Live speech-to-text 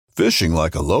Fishing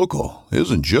like a local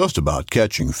isn't just about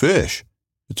catching fish.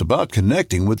 It's about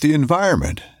connecting with the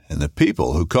environment and the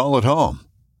people who call it home.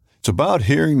 It's about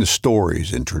hearing the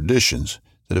stories and traditions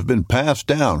that have been passed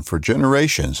down for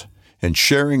generations and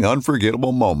sharing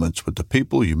unforgettable moments with the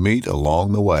people you meet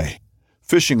along the way.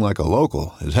 Fishing like a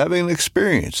local is having an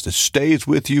experience that stays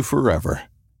with you forever.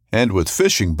 And with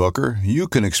Fishing Booker, you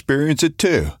can experience it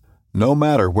too, no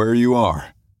matter where you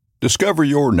are. Discover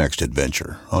your next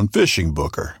adventure on Fishing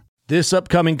Booker. This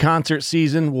upcoming concert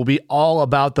season will be all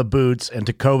about the boots, and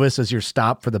Tecovas is your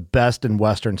stop for the best in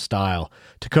Western style.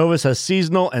 Tecovas has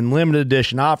seasonal and limited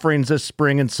edition offerings this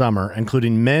spring and summer,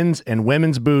 including men's and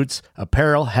women's boots,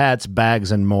 apparel, hats,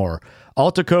 bags, and more.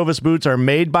 All Tecovas boots are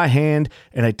made by hand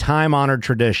in a time-honored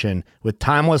tradition with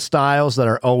timeless styles that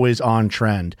are always on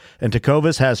trend. And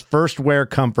Tecovas has first wear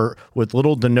comfort with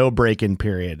little to no break-in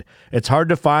period. It's hard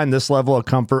to find this level of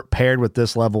comfort paired with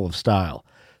this level of style.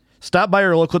 Stop by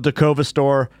your local Tecovas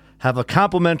store, have a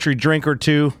complimentary drink or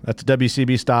two, that's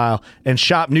WCB style, and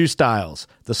shop new styles.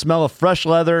 The smell of fresh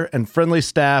leather and friendly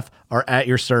staff are at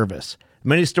your service.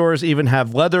 Many stores even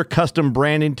have leather custom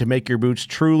branding to make your boots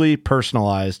truly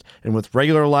personalized. And with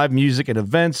regular live music and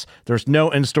events, there's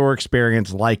no in-store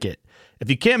experience like it.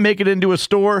 If you can't make it into a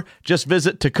store, just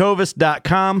visit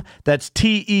tecovas.com. That's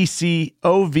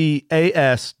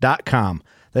TECOVAS.com.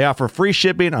 They offer free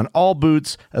shipping on all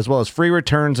boots, as well as free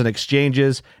returns and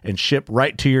exchanges, and ship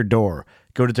right to your door.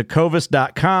 Go to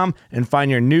tecovas.com and find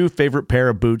your new favorite pair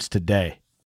of boots today.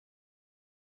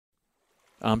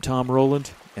 I'm Tom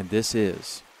Rowland, and this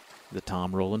is the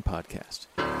Tom Rowland Podcast.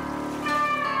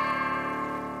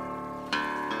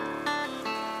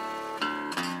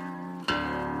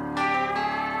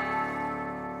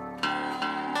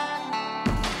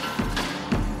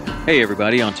 Hey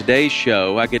everybody, on today's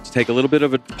show, I get to take a little bit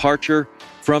of a departure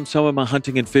from some of my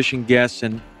hunting and fishing guests,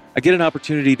 and I get an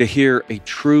opportunity to hear a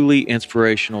truly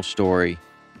inspirational story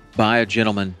by a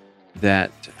gentleman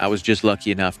that I was just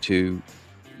lucky enough to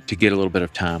get a little bit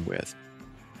of time with.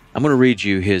 I'm going to read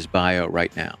you his bio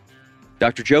right now.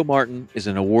 Dr. Joe Martin is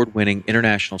an award-winning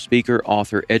international speaker,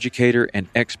 author, educator, and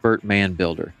expert man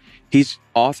builder. He's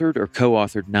authored or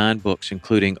co-authored 9 books,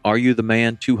 including Are You the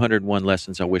Man? 201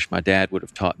 Lessons I Wish My Dad Would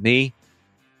Have Taught Me,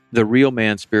 The Real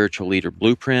Man Spiritual Leader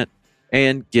Blueprint,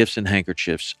 and Gifts and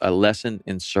Handkerchiefs, A Lesson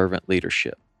in Servant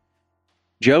Leadership.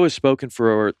 Joe has spoken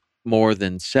for more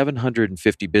than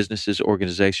 750 businesses,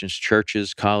 organizations,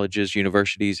 churches, colleges,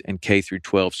 universities, and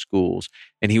K-12 schools,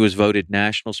 and he was voted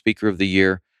National Speaker of the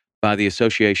Year by the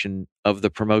Association of the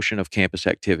Promotion of Campus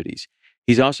Activities.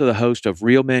 He's also the host of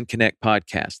Real Men Connect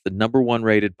podcast, the #1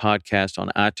 rated podcast on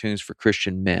iTunes for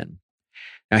Christian men.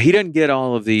 Now, he doesn't get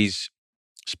all of these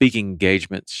speaking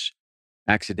engagements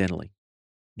accidentally.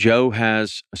 Joe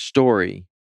has a story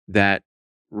that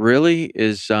really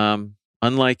is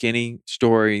unlike any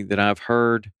story that I've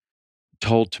heard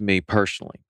told to me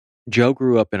personally. Joe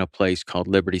grew up in a place called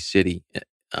Liberty City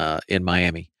in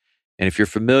Miami. And if you're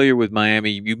familiar with Miami,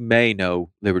 you may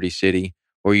know Liberty City,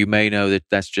 or you may know that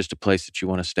that's just a place that you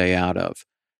want to stay out of.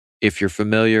 If you're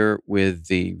familiar with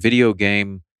the video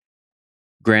game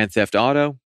Grand Theft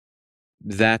Auto,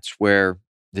 that's where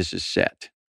this is set,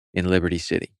 in Liberty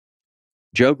City.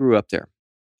 Joe grew up there.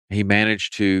 He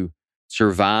managed to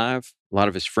survive. A lot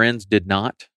of his friends did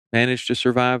not manage to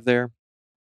survive there.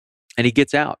 And he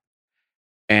gets out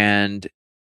and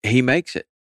he makes it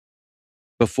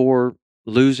before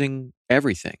losing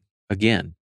everything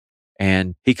again.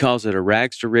 And he calls it a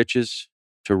rags to riches,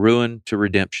 to ruin, to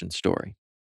redemption story.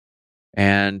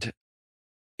 And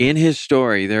in his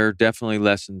story, there are definitely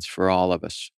lessons for all of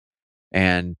us.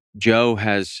 And Joe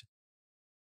has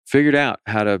figured out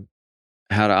how to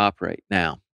operate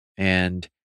now. And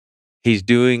he's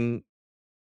doing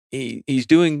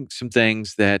some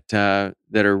things that are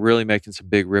really making some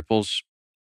big ripples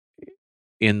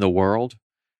in the world.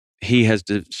 He has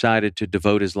decided to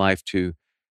devote his life to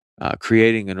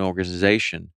creating an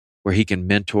organization where he can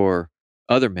mentor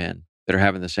other men that are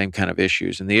having the same kind of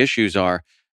issues. And the issues are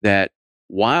that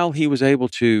while he was able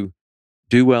to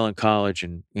do well in college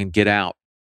and get out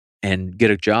and get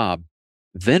a job,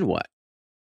 then what?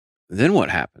 Then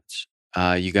what happens?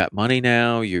 You got money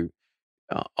now.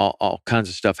 All kinds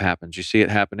of stuff happens. You see it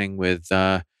happening with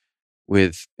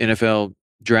NFL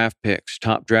draft picks,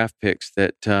 top draft picks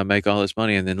that make all this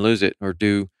money and then lose it or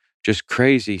do just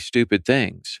crazy, stupid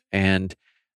things. And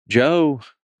Joe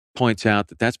points out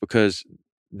that that's because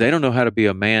they don't know how to be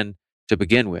a man to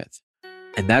begin with.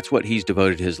 And that's what he's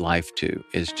devoted his life to,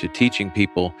 is to teaching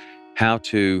people how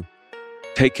to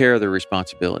take care of their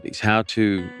responsibilities, how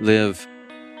to live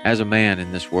as a man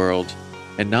in this world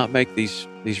and not make these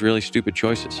really stupid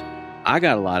choices. I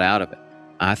got a lot out of it.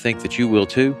 I think that you will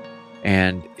too.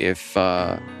 And if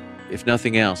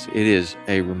nothing else, it is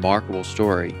a remarkable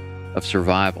story of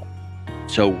survival.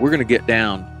 So we're going to get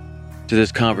down to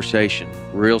this conversation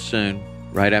real soon,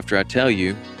 right after I tell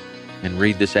you and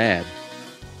read this ad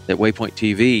that Waypoint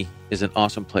TV is an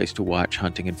awesome place to watch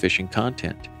hunting and fishing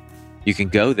content. You can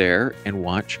go there and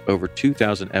watch over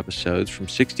 2,000 episodes from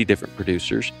 60 different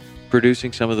producers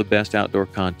producing some of the best outdoor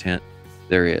content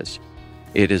there is.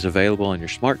 It is available on your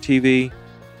smart TV,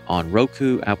 on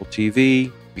Roku, Apple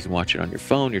TV. You can watch it on your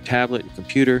phone, your tablet, your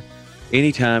computer,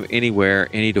 anytime, anywhere,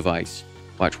 any device.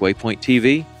 Watch Waypoint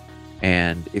TV.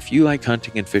 And if you like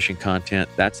hunting and fishing content,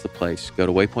 that's the place. Go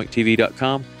to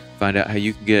waypointtv.com, find out how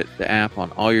you can get the app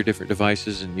on all your different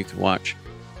devices, and you can watch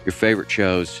your favorite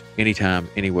shows anytime,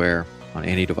 anywhere, on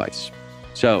any device.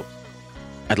 So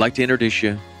I'd like to introduce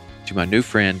you to my new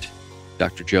friend,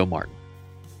 Dr. Joe Martin.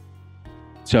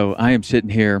 So I am sitting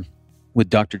here with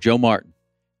Dr. Joe Martin,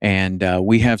 and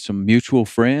we have some mutual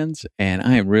friends, and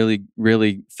I am really,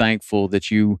 really thankful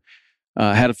that you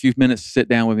had a few minutes to sit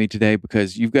down with me today,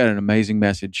 because you've got an amazing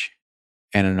message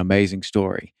and an amazing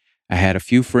story. I had a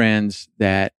few friends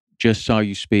that just saw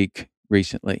you speak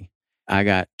recently. I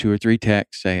got 2 or 3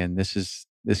 texts saying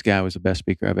this guy was the best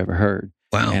speaker I've ever heard.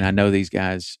 Wow. And I know these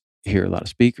guys hear a lot of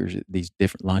speakers at these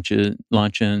different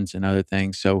luncheons and other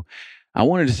things. So I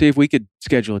wanted to see if we could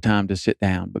schedule a time to sit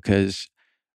down, because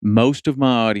most of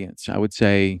my audience, I would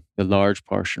say the large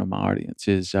portion of my audience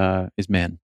is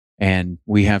men. And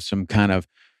we have some kind of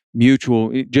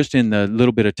mutual, just in the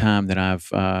little bit of time that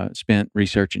I've spent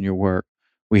researching your work,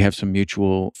 we have some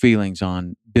mutual feelings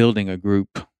on building a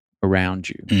group around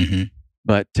you. Mm-hmm.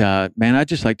 But man, I'd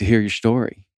just like to hear your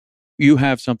story. You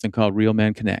have something called Real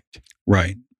Men Connect.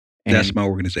 Right. And that's my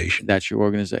organization. That's your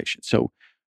organization. So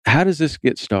how does this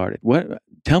get started?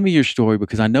 Tell me your story,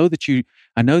 because I know that you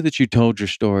told your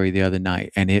story the other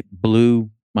night, and it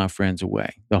blew my friends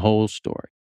away, the whole story.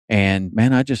 And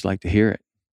man, I'd just like to hear it.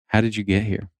 How did you get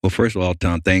here? Well, first of all,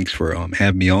 Tom, thanks for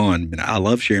having me on. And I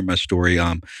love sharing my story.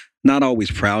 Not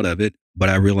always proud of it, but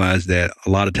I realize that a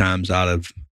lot of times out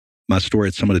of my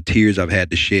story, some of the tears I've had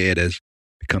to shed has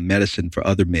become medicine for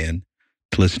other men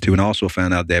to listen to. And also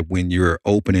found out that when you're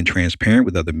open and transparent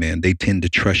with other men, they tend to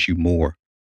trust you more.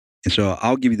 And so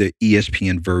I'll give you the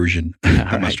ESPN version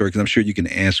of my story, because I'm sure you can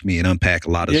ask me and unpack a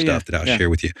lot of stuff that I'll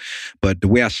share with you. But the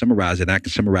way I summarize it, and I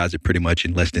can summarize it pretty much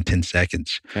in less than 10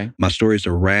 seconds. Okay. My story is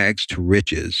a rags to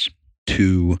riches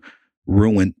to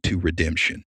ruin to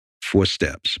redemption. 4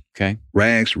 steps. Okay.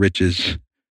 Rags, riches,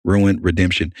 ruin,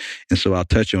 redemption. And so I'll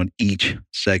touch on each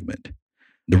segment.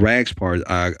 The rags part,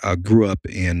 I grew up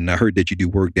in, I heard that you do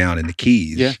work down in the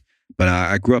Keys. Yeah. But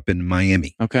I grew up in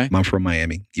Miami. Okay. I'm from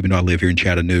Miami, even though I live here in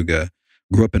Chattanooga.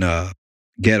 Grew up in a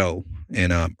ghetto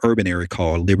in an urban area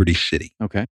called Liberty City.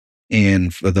 Okay.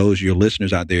 And for those of your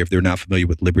listeners out there, if they're not familiar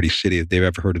with Liberty City, if they've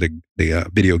ever heard of the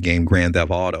video game Grand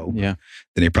Theft Auto, then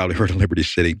they probably heard of Liberty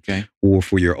City. Okay. Or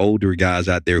for your older guys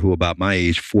out there who are about my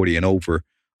age, 40 and over,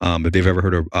 if they've ever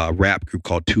heard of a rap group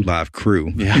called 2 Live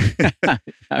Crew. Yeah.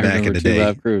 Back in the day. 2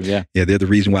 Live Crew, yeah. Yeah, they're the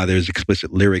reason why there's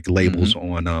explicit lyric labels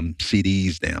on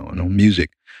CDs now and on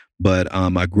music. But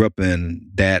I grew up in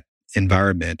that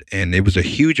environment, and it was a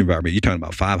huge environment. You're talking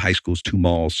about 5 high schools, 2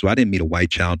 malls. So I didn't meet a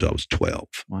white child until I was 12.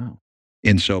 Wow.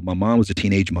 And so my mom was a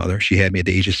teenage mother. She had me at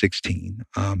the age of 16.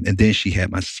 And then she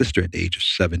had my sister at the age of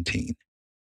 17.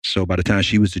 So by the time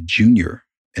she was a junior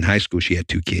in high school, she had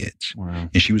 2 kids. Wow.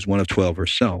 And she was one of 12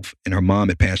 herself. And her mom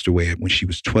had passed away when she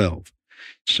was 12.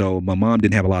 So my mom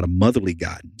didn't have a lot of motherly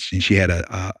guidance. And she had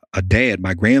a dad,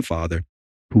 my grandfather,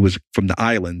 who was from the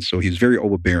islands. So he was very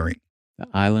overbearing. The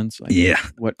islands? Like Yeah.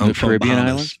 What, I'm the from Caribbean Bahamas,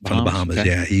 islands? From the Bahamas, okay.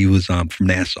 yeah. He was from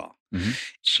Nassau. Mm-hmm.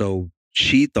 So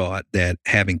she thought that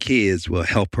having kids will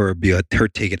help her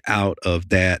take it out of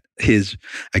that, his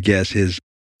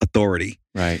authority.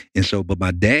 Right. And so, but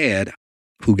my dad,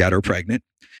 who got her pregnant,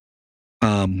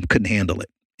 couldn't handle it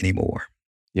anymore.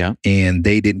 Yeah. And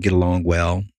they didn't get along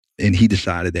well. And he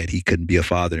decided that he couldn't be a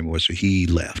father anymore. So he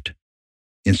left.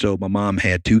 And so my mom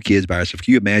had 2 kids by herself.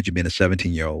 Can you imagine being a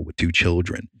 17-year-old with 2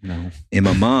 children? No. And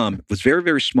my mom was very,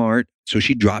 very smart. So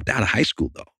she dropped out of high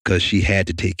school, though, because she had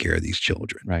to take care of these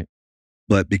children. Right.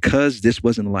 But because this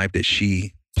wasn't a life that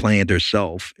she planned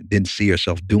herself, didn't see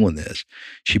herself doing this,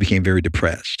 she became very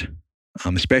depressed,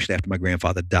 especially after my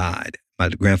grandfather died. My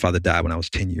grandfather died when I was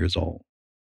 10 years old.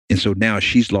 And so now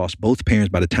she's lost both parents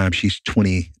by the time she's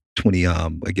 20, I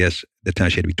guess the time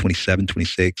she had to be 27,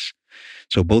 26.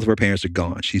 So both of her parents are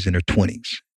gone. She's in her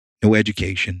 20s. No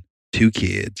education, 2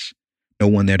 kids, no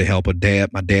one there to help her.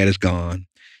 My dad is gone.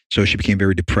 So she became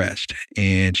very depressed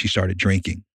and she started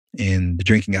drinking. And the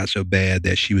drinking got so bad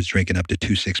that she was drinking up to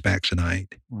 2 6-packs a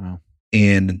night. Wow.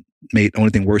 And made only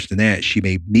thing worse than that, she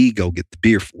made me go get the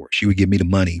beer for it. She would give me the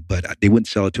money, but they wouldn't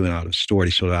sell it to her out of a store.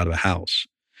 They sold it out of a house.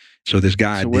 So this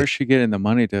guy. So where's she getting the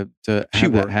money to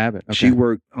have that habit? Okay. She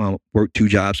worked 2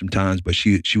 jobs sometimes, but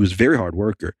she was a very hard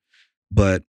worker.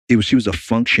 But she was a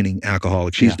functioning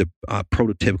alcoholic. She's the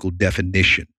prototypical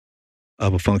definition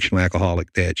of a functional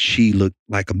alcoholic, that she looked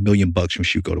like $1 million when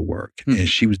she would go to work. And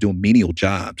she was doing menial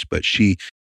jobs, but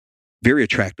very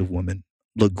attractive woman,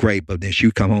 looked great, but then she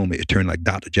would come home, it turned like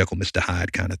Dr. Jekyll, Mr.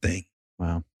 Hyde kind of thing.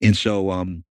 Wow. And so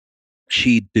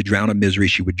to drown her misery,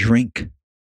 she would drink.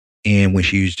 And when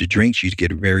she used to drink, she used to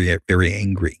get very, very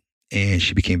angry. And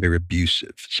she became very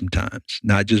abusive sometimes,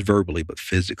 not just verbally, but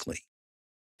physically.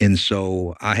 And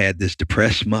so I had this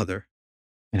depressed mother.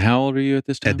 And how old are you at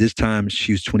this time? At this time,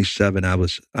 she was 27. I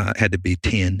had to be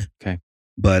 10. Okay.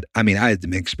 But I mean, I had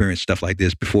experienced stuff like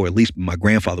this before. At least my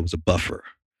grandfather was a buffer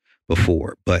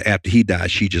before. But after he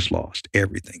died, she just lost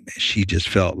everything, man. She just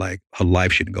felt like her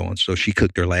life shouldn't go on. So she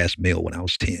cooked her last meal when I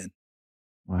was 10.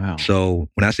 Wow. So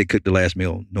when I say cook the last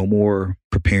meal, no more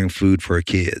preparing food for her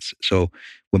kids. So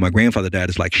when my grandfather died,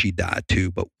 it's like she died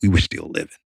too, but we were still living.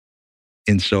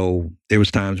 And so there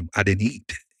was times I didn't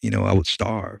eat. I would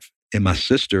starve. And my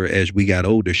sister, as we got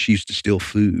older, she used to steal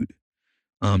food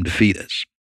to feed us.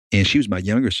 And she was my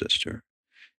younger sister.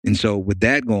 And so with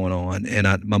that going on, and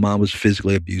my mom was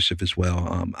physically abusive as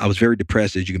well. I was very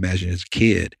depressed, as you can imagine, as a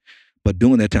kid. But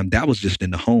during that time, that was just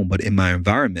in the home. But in my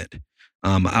environment,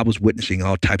 I was witnessing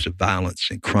all types of violence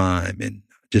and crime and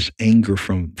just anger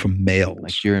from males.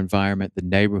 Like your environment, the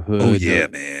neighborhood. Oh, yeah,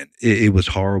 man. It was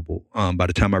horrible. By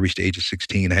the time I reached the age of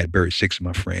 16, I had buried 6 of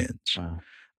my friends. Wow.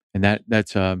 And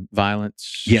that's violence,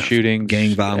 shootings.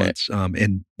 Gang violence.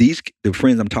 And the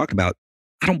friends I'm talking about,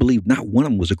 I don't believe not one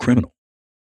of them was a criminal.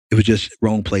 It was just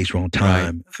wrong place, wrong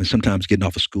time. Right. And sometimes getting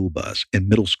off a school bus in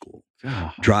middle school.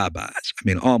 God. Drive-bys. I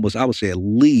mean, almost, I would say at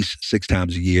least 6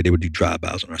 times a year, they would do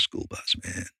drive-bys on our school bus,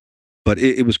 man. But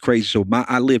it was crazy. So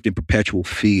I lived in perpetual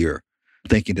fear,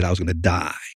 thinking that I was going to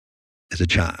die as a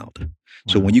child. Wow.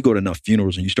 So when you go to enough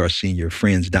funerals and you start seeing your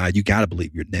friends die, you got to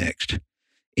believe you're next.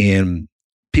 And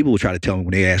people will try to tell me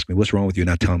when they ask me, what's wrong with you? And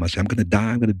I tell them, I say, I'm going to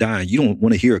die. I'm going to die. And you don't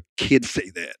want to hear a kid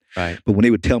say that. Right. But when they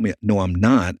would tell me, no, I'm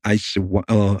not, I said,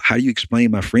 how do you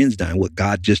explain my friends dying? What,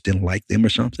 God just didn't like them or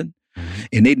something?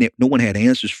 Mm-hmm. And no one had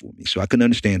answers for me. So I couldn't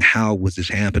understand how was this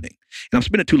happening. And I'm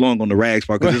spending too long on the rags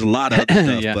part because there's a lot of other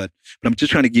stuff. Yeah. But I'm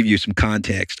just trying to give you some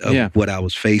context of what I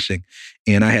was facing.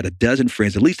 And I had at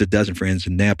least a dozen friends,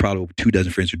 and now probably over 2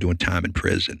 dozen friends who are doing time in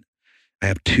prison. I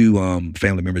have 2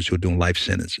 family members who are doing life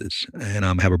sentences. And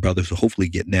I have a brother who's hopefully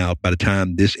getting out. By the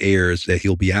time this airs, that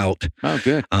he'll be out. Oh,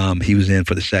 good. He was in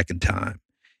for the 2nd time.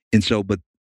 And so, but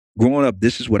growing up,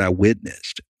 this is what I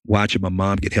witnessed. Watching my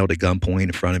mom get held at gunpoint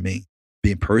in front of me,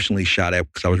 being personally shot at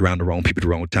because I was around the wrong people at the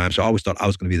wrong time. So I always thought I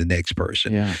was going to be the next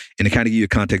person. Yeah. And to kind of give you a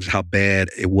context of how bad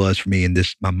it was for me and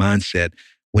my mindset,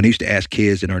 when they used to ask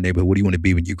kids in our neighborhood, what do you want to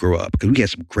be when you grow up? Because we had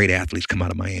some great athletes come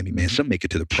out of Miami, man. Some make it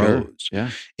to the pros. Sure.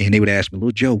 Yeah. And they would ask me, little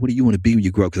Joe, what do you want to be when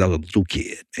you grow up? Because I was a little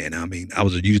kid. And I mean, I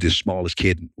was usually the smallest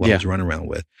kid I was running around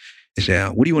with. They said,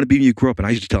 what do you want to be when you grow up? And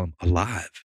I used to tell them, alive.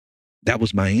 That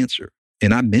was my answer.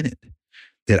 And I meant it.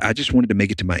 That I just wanted to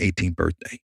make it to my 18th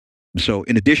birthday. So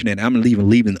in addition to that, I'm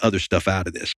leaving other stuff out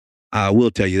of this. I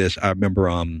will tell you this. I remember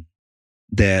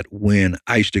that when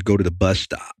I used to go to the bus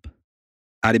stop,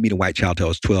 I didn't meet a white child till I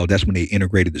was 12. That's when they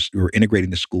were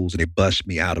integrating the schools, and they bused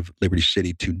me out of Liberty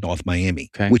City to North Miami,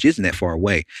 which isn't that far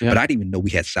away. Yep. But I didn't even know we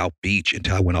had South Beach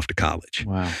until I went off to college.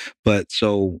 Wow. But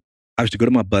so I used to go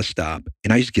to my bus stop,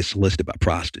 and I used to get solicited by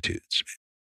prostitutes.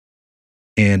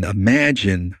 And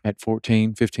imagine at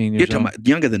 14, 15 years old? About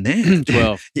younger than that.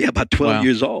 12. Yeah, about 12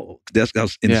 years old. I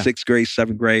was in 6th grade,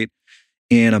 7th grade.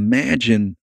 And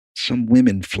imagine some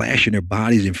women flashing their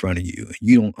bodies in front of you. And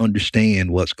you don't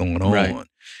understand what's going on. Right.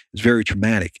 It's very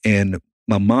traumatic. And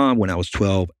my mom, when I was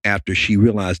 12, after she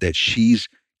realized that she's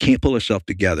can't pull herself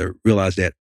together, realized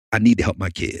that I need to help my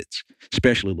kids,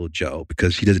 especially little Joe,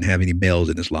 because he doesn't have any males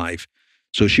in his life.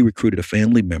 So she recruited a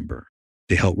family member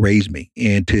to help raise me.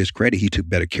 And to his credit, he took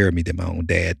better care of me than my own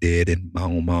dad did and my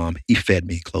own mom. He fed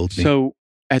me, clothed me. So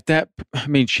at that, I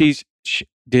mean,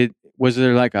 was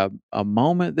there like a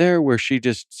moment there where she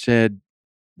just said,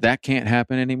 that can't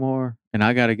happen anymore and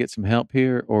I got to get some help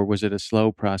here? Or was it a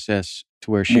slow process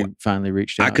to where she finally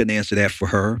reached out? I couldn't answer that for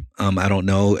her. I don't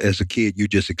know. As a kid, you're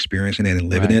just experiencing it and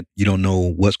living it. You don't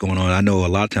know what's going on. I know a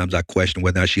lot of times I question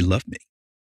whether or not she loved me,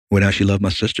 whether or not she loved my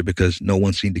sister, because no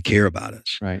one seemed to care about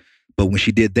us. Right. But when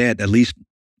she did that, at least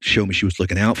showed me she was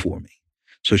looking out for me.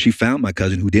 So she found my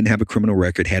cousin who didn't have a criminal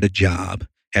record, had a job,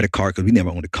 had a car because we never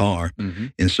owned a car. Mm-hmm.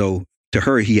 And so to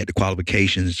her, he had the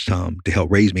qualifications to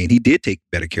help raise me. And he did take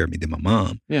better care of me than my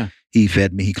mom. Yeah. He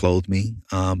fed me, he clothed me.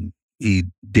 He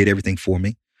did everything for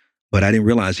me. But I didn't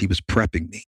realize he was prepping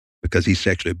me because he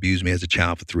sexually abused me as a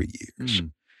child for 3 years.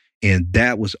 Mm. And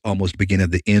that was almost the beginning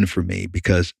of the end for me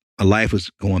because my life was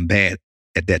going bad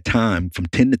at that time from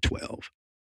 10 to 12.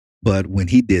 But when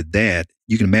he did that,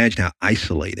 you can imagine how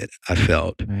isolated I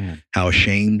felt, Man. how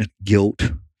ashamed,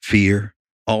 guilt, fear,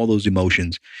 all those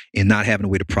emotions, and not having a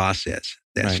way to process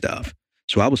that Right. stuff.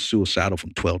 So I was suicidal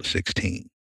from 12 to 16.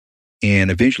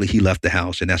 And eventually he left the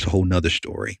house, and that's a whole nother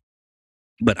story.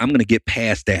 But I'm going to get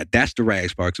past that. That's the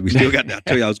rags part. So we still got, I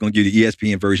tell you I was going to give you the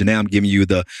ESPN version. Now I'm giving you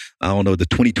the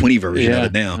 2020 version of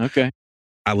it now. Okay.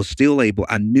 I was still able,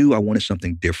 I knew I wanted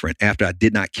something different after I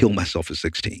did not kill myself at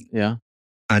 16. Yeah.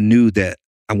 I knew that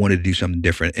I wanted to do something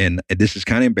different. And this is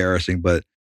kind of embarrassing, but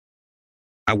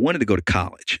I wanted to go to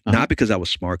college, not because I was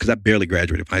smart, because I barely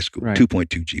graduated from high school, Right.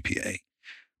 2.2 GPA.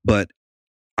 But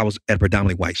I was at a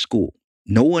predominantly white school.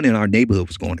 No one in our neighborhood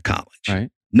was going to college. Right.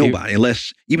 Nobody,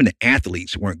 unless even the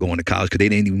athletes weren't going to college because they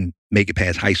didn't even make it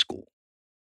past high school.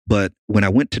 But when I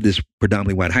went to this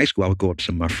predominantly white high school, I would go up to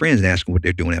some of my friends and ask them what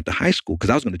they're doing after high school because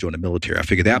I was going to join the military. I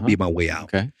figured that would be my way out.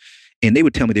 Okay. And they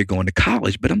would tell me they're going to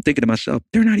college, but I'm thinking to myself,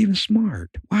 they're not even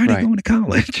smart. Why are they Right. going to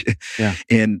college? Yeah.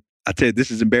 And I tell you,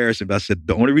 this is embarrassing, but I said,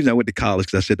 the only reason I went to college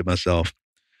because I said to myself,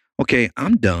 okay,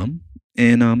 I'm dumb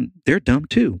and they're dumb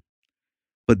too.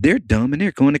 But they're dumb and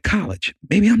they're going to college.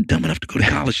 Maybe I'm dumb enough to go to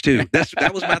college too.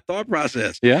 That was my thought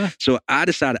process. Yeah. So I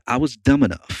decided I was dumb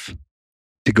enough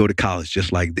to go to college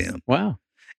just like them. Wow.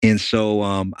 And so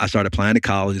I started applying to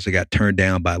colleges. I got turned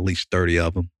down by at least 30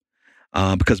 of them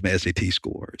because of my SAT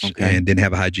scores Okay. and didn't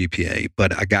have a high GPA.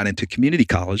 But I got into community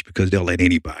college because they'll let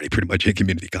anybody pretty much in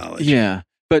community college. Yeah.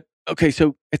 But okay,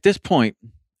 so at this point,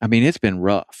 I mean, it's been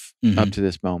rough Mhm. up to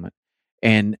this moment.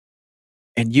 And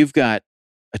you've got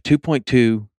a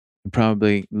 2.2 and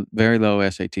probably very low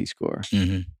SAT score.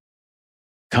 Mhm.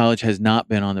 College has not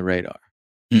been on the radar.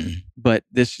 Mm-mm. But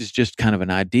this is just kind of an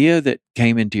idea that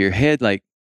came into your head like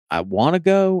I want to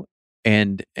go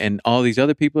and all these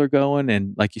other people are going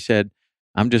and like you said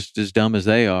I'm just as dumb as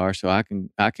they are so I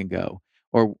can go.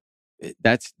 Or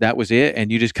that was it and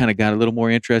you just kind of got a little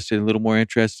more interested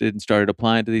and started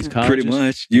applying to these colleges Pretty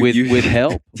much. with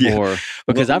help Yeah. or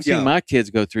because Well, I've seen yeah. my kids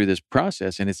go through this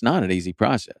process and it's not an easy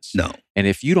process. No. And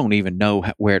if you don't even know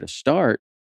where to start,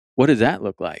 what does that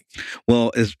look like?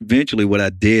 Well, eventually what I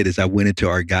did is I went into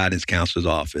our guidance counselor's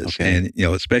office. Okay.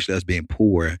 And, especially us being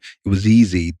poor, it was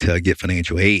easy to get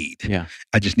financial aid. Yeah.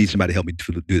 I just need somebody to help me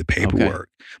do the paperwork.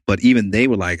 But even they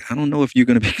were like, I don't know if you're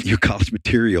going to be your college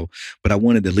material, but I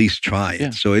wanted to at least try it. Yeah.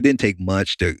 So it didn't take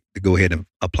much to go ahead and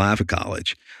apply for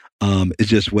college. It's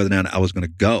just whether or not I was going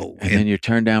to go. And then you're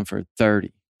turned down for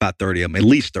 30. About 30 of them, at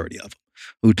least 30 of them,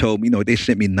 who told me, they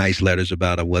sent me nice letters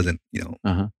about I wasn't,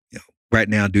 right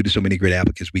now, due to so many great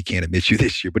applicants, we can't admit you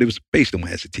this year. But it was based on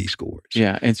my SAT scores.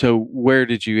 Yeah. And so where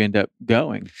did you end up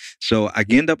going? So I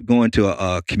ended up going to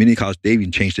a community college. They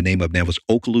even changed the name of it. Now it was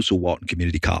Okaloosa Walton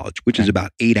Community College, which is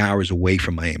about 8 hours away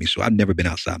from Miami. So I've never been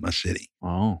outside my city.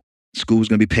 Oh. School was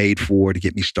going to be paid for to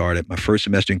get me started. My first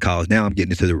semester in college, now I'm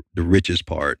getting into the richest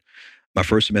part. My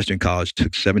first semester in college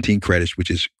took 17 credits, which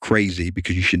is crazy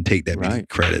because you shouldn't take that many Right.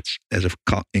 credits as an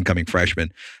incoming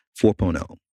freshman.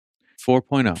 4.0.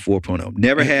 4.0. 4.0.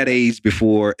 Never had A's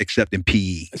before except in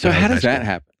PE. So when I how was in does high that school.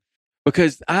 happen?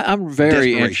 Because I'm very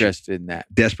Desperation. interested in that.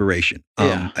 Desperation.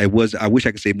 Yeah. I wish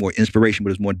I could say more inspiration, but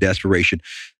it was more desperation.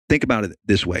 Think about it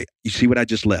this way. You see what I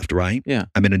just left, right? Yeah.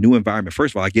 I'm in a new environment.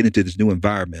 First of all, I get into this new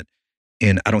environment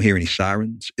and I don't hear any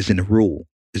sirens. It's in rural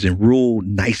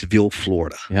Niceville,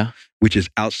 Florida. Yeah. Which is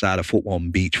outside of Fort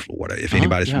Walton Beach, Florida. If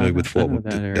anybody's yeah, familiar I with know- Fort I know Walton,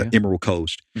 that the area. Emerald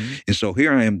Coast. Mhm. And so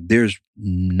here I am. There's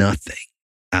nothing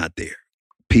out there.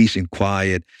 Peace and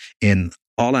quiet. And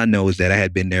all I know is that I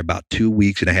had been there about 2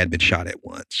 weeks and I had been shot at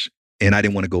once. And I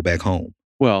didn't want to go back home.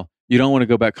 Well, you don't want to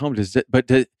go back home.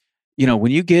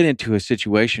 When you get into a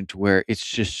situation to where it's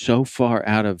just so far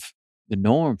out of the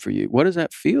norm for you, what does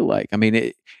that feel like? I mean,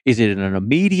 is it an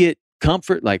immediate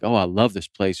comfort? Like, oh, I love this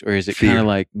place. Or is it kind Fear. of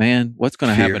like, man, what's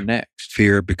going to Fear. happen next?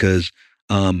 Fear because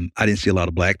I didn't see a lot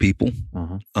of black people.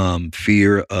 Uh-huh.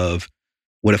 Fear of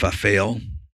what if I fail?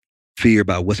 Fear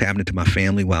about what's happening to my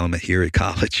family while I'm here at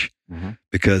college. Uh-huh.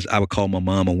 Because I would call my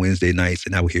mom on Wednesday nights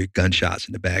and I would hear gunshots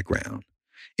in the background.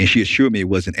 And she assured me it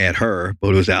wasn't at her, but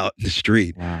it was out in the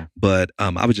street. Wow. But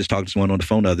I was just talking to someone on the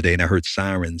phone the other day and I heard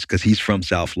sirens because he's from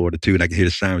South Florida too. And I could hear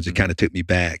the sirens. It kind of took me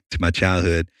back to my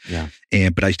childhood. Yeah.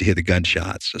 But I used to hear the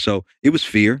gunshots. So it was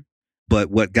fear. But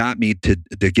what got me to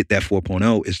get that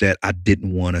 4.0 is that I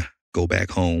didn't want to go back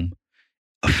home.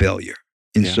 a failure.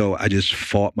 And Yeah. so I just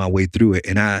fought my way through it.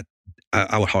 And I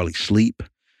would hardly sleep.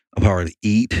 I would hardly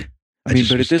eat. I mean,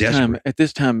 just but was at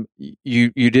this time, you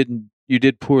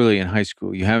did poorly in high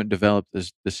school. You haven't developed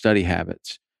the study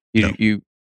habits. No. You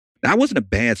I wasn't a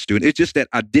bad student. It's just that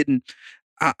I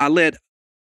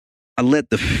let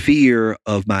the fear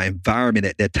of my environment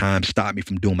at that time stop me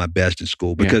from doing my best in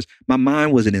school because my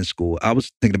mind wasn't in school. I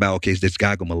was thinking about, okay, is this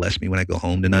guy going to molest me when I go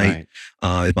home tonight?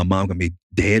 Right. Is my mom going to be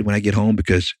dead when I get home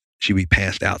because she be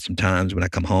passed out sometimes when I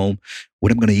come home?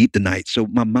 What am I going to eat tonight? So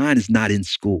my mind is not in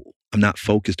school. I'm not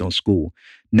focused on school.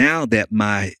 Now that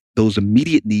those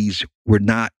immediate needs were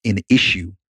not an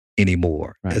issue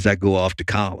anymore as I go off to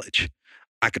college,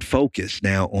 I could focus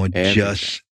now on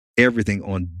just everything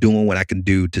on doing what I can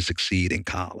do to succeed in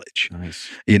college.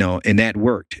 Nice. And that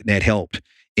worked. And that helped.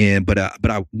 But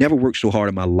I never worked so hard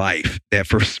in my life that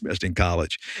first semester in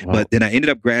college. Wow. But then I ended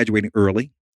up graduating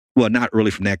early. Well, not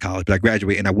early from that college, but I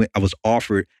graduated and I was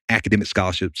offered academic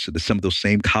scholarships to some of those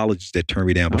same colleges that turned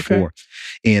me down before.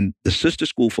 And the sister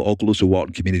school for Okaloosa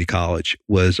Walton Community College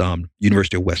was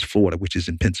University of West Florida, which is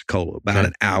in Pensacola, about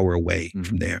an hour away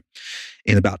from there,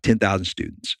 and about 10,000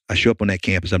 students. I show up on that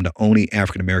campus. I'm the only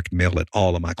African-American male at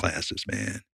all of my classes,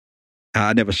 man.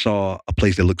 I never saw a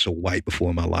place that looked so white before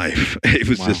in my life. It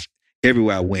was just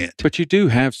everywhere I went. But you do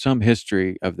have some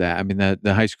history of that. I mean,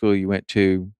 the high school you went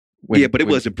to. But it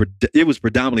was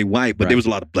predominantly white, but there was a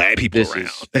lot of black people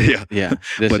around.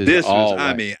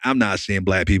 I'm not seeing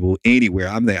black people anywhere.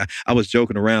 I'm there. I was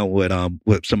joking around with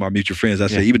some of our mutual friends. I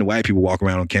said, even the white people walk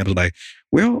around on campus like,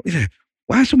 well,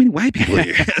 why are so many white people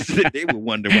here? They were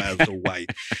wondering why I was so white.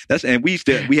 And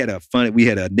we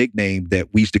had a nickname that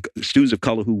students of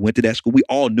color who went to that school, we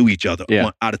all knew each other. Yeah.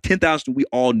 Out of 10,000, we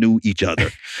all knew each other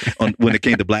when it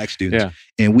came to black students. Yeah.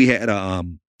 And we had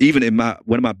even in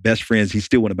one of my best friends, he's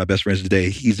still one of my best friends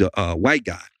today. He's a white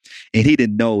guy, and he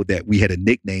didn't know that we had a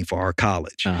nickname for our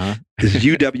college. This is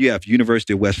UWF,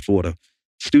 University of West Florida.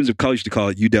 Students of color used to call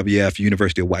it UWF,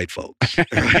 University of White Folks.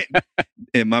 Right?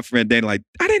 And my friend Danny, like,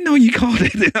 I didn't know you called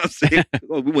it. And I'm saying,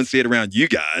 well, we wouldn't say it around you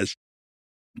guys.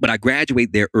 But I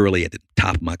graduated there early at the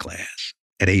top of my class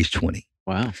at age 20.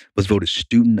 Wow. Was voted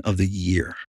Student of the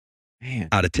Year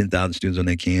out of 10,000 students on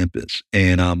that campus,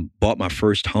 and bought my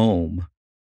first home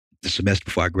the semester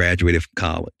before I graduated from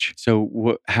college.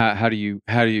 So how are you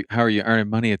earning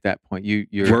money at that point?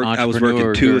 I was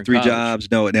working 2 or 3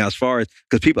 jobs. No, now as far as,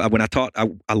 because people, when I taught,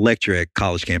 I lecture at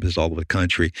college campuses all over the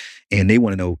country, and they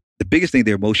want to know, the biggest thing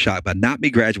they're most shocked by, not me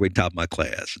graduating top of my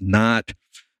class, not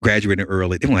graduating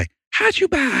early. They're like, how'd you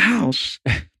buy a house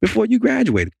before you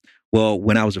graduated? Well,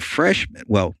 when I was a freshman,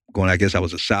 I guess I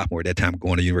was a sophomore at that time,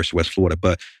 going to University of West Florida,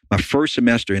 but my first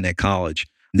semester in that college,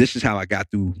 this is how I got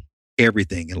through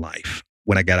everything in life.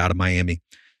 When I got out of Miami,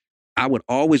 I would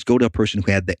always go to a person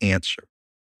who had the answer,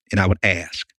 and I would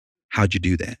ask, how'd you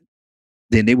do that?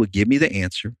 Then they would give me the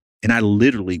answer, and I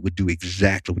literally would do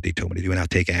exactly what they told me to do, and I'll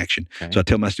take action. Okay. So I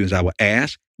tell my students, I would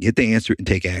ask, get the answer, and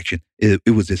take action.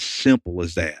 It was as simple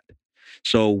as that.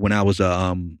 So when I was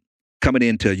coming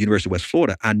into University of West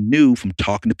Florida, I knew from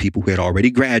talking to people who had already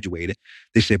graduated,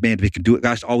 they said, man, if you could do it,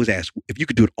 guys always ask, if you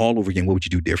could do it all over again, what would you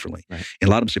do differently? Right. And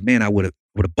a lot of them said, man, I would have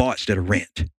bought instead of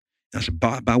rent. And I said,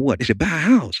 buy what? They said, buy a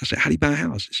house. I said, how do you buy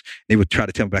houses? They would try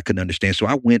to tell me, but I couldn't understand. So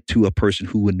I went to a person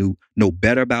who would know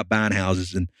better about buying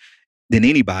houses than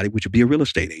anybody, which would be a real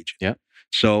estate agent. Yeah.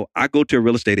 So I go to a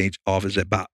real estate agent office at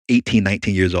about 18,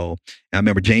 19 years old. And I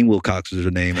remember Jane Wilcox was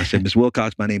her name. I said, Ms.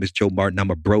 Wilcox, my name is Joe Martin. I'm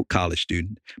a broke college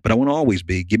student, but I want to always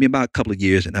be. Give me about a couple of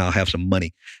years and I'll have some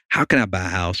money. How can I buy a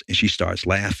house? And she starts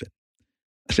laughing.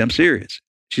 I said, I'm serious.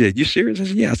 She said, you serious? I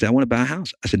said, yeah. I said, I want to buy a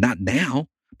house. I said, not now,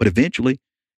 but eventually.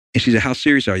 And she said, how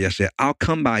serious are you? I said, I'll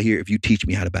come by here if you teach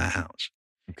me how to buy a house.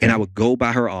 Okay. And I would go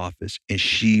by her office and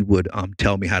she would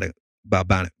tell me how to about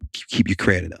buying keep your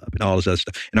credit up and all this other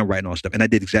stuff. And I'm writing all this stuff. And I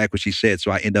did exactly what she said.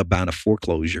 So I ended up buying a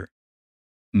foreclosure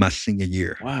my senior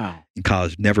year. Wow. In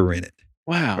college, never rented.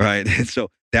 Wow. Right. And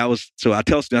so I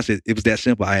tell students, I said, it was that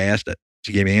simple. I asked her.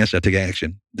 She gave me an answer. I took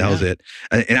action. That was it.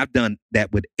 And I've done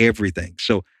that with everything.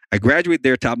 So I graduated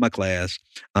there, top of my class.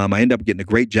 I ended up getting a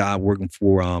great job working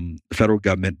for the federal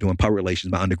government doing public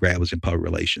relations. My undergrad was in public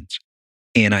relations.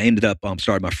 And I ended up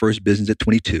starting my first business at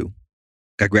 22.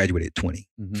 I graduated at 20.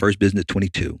 Mm-hmm. First business at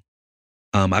 22.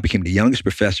 I became the youngest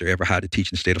professor ever hired to teach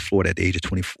in the state of Florida at the age of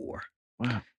 24.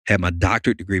 Wow. Had my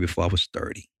doctorate degree before I was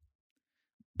 30.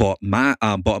 Moved my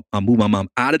mom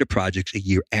out of the projects a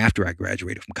year after I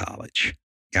graduated from college.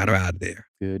 Got her out of there.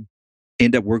 Good.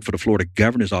 Ended up working for the Florida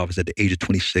governor's office at the age of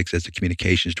 26 as the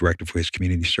communications director for his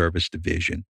community service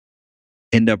division.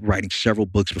 Ended up writing several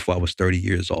books before I was 30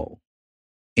 years old.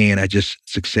 And I just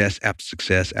success after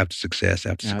success after success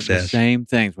after The success. same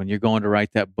things when you're going to write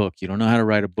that book. You don't know how to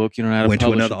write a book. You don't know how to Went to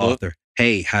publish another a book. author.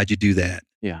 Hey, how'd you do that?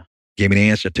 Yeah. Gave me the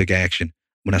answer, took action.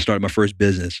 When I started my first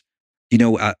business,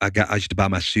 I used to buy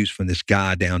my suits from this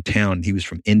guy downtown. He was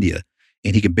from India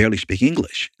and he can barely speak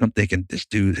English. I'm thinking, this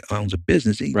dude owns a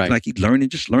business. He's like, he's learning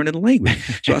the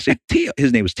language. So I said, T,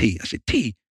 his name was T. I said,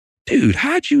 T, dude,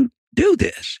 how'd you do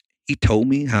this? He told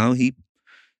me how him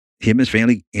and his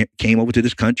family came over to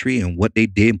this country and what they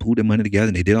did and pulled their money together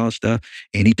and they did all this stuff.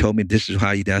 And he told me, this is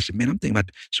how you did. I said, man, I'm thinking about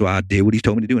it. So I did what he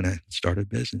told me to do and I started a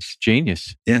business.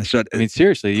 Genius. Yeah. So I mean,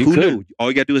 seriously, who knew?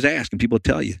 All you got to do is ask and people will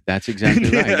tell you. That's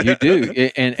exactly right. You do.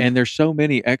 And there's so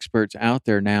many experts out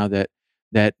there now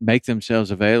that make themselves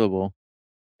available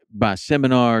by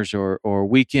seminars or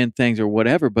weekend things or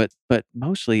whatever. But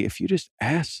mostly if you just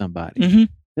ask somebody,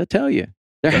 they'll tell you.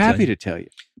 They're happy to tell you.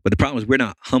 But the problem is we're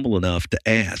not humble enough to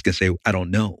ask and say, I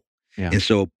don't know. Yeah. And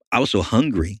so I was so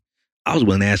hungry. I was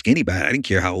willing to ask anybody. I didn't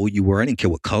care how old you were. I didn't care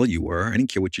what color you were. I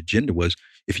didn't care what your gender was.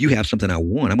 If you have something I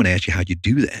want, I'm going to ask you how you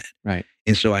do that. Right.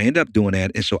 And so I ended up doing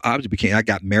that. And so I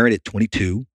got married at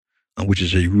 22, which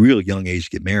is a real young age to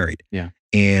get married. Yeah.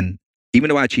 And even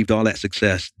though I achieved all that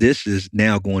success, this is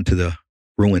now going to the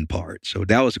ruin part. So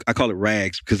I call it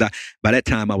rags because by that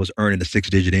time I was earning a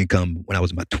 6-digit income when I was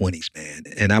in my 20s, man.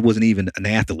 And I wasn't even an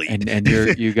athlete. And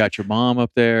you got your mom up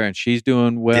there and she's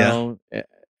doing well. Yeah.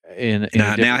 And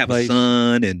I now have a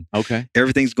son and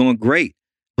everything's going great.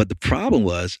 But the problem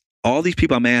was all these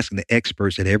people I'm asking, the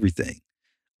experts at everything.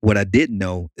 What I didn't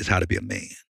know is how to be a man.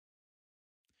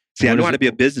 See, I knew how to be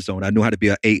a business owner. I knew how to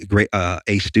be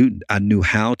a student. I knew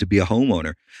how to be a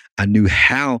homeowner. I knew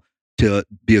how to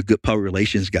be a good public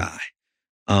relations guy.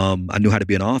 I knew how to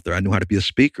be an author. I knew how to be a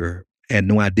speaker. I had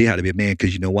no idea how to be a man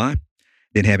because you know why?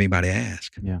 Didn't have anybody to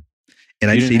ask. Yeah. And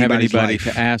I didn't see have anybody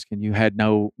to ask, and you had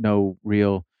no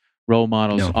real role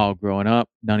models all growing up.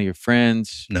 None of your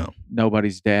friends. No.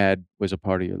 Nobody's dad was a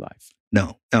part of your life.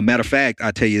 No. Matter of fact,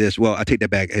 I tell you this. Well, I take that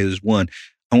back. It was one.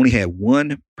 I only had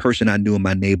one person I knew in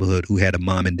my neighborhood who had a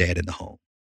mom and dad in the home.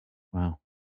 Wow.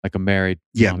 Like a married.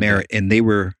 Yeah, married. And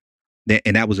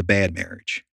that was a bad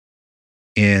marriage.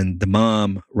 And the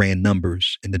mom ran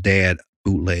numbers and the dad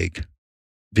bootleg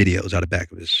videos out of the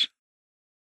back of his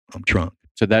trunk.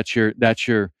 So that's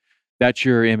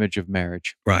your image of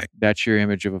marriage. Right. That's your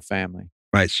image of a family.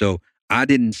 Right. So I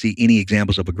didn't see any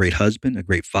examples of a great husband, a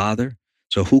great father.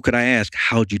 So who could I ask,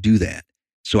 how'd you do that?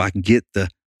 So I can get the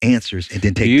answers and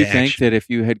then take the action. Do you think that if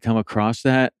you had come across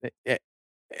that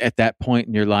at that point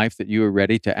in your life that you were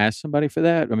ready to ask somebody for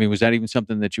that? I mean, was that even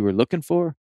something that you were looking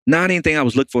for? Not anything I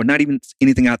was looking for, not even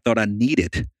anything I thought I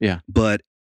needed. Yeah. But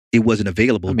it wasn't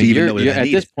available I mean, to even know that I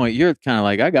needed. At this point, you're kind of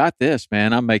like, I got this,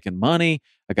 man. I'm making money.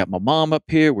 I got my mom up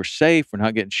here. We're safe. We're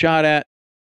not getting shot at.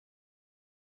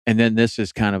 And then this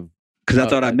is kind of because I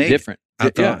thought I made different. I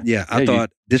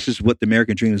thought this is what the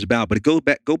American dream is about. But it go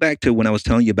back to when I was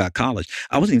telling you about college.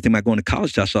 I wasn't even thinking about going to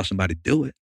college till I saw somebody do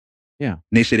it. Yeah. And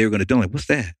they said they were going to do it. I'm like, what's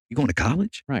that? You going to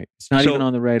college? Right. It's not even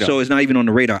on the radar. So it's not even on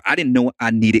the radar. I didn't know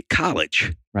I needed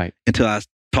college. Right. Until I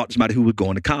talked to somebody who was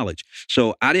going to college.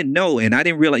 So I didn't know. And I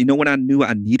didn't realize, when I knew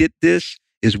I needed this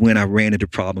is when I ran into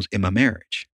problems in my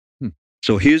marriage.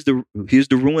 So here's the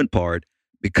ruin part.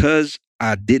 Because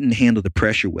I didn't handle the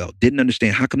pressure well, didn't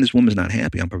understand how come this woman's not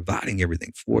happy. I'm providing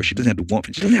everything for her. She doesn't have to want.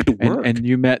 She doesn't have to work. And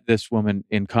you met this woman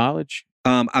in college?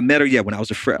 I met her, when I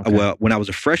was when I was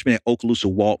a freshman at Okaloosa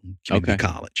Walton Community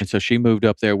College. And so she moved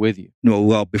up there with you? No,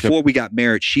 well, before we got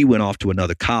married, she went off to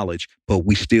another college, but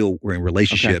we still were in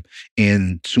relationship.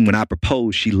 And soon when I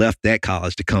proposed, she left that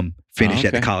college to come finish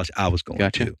at the college I was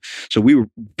going to. So we were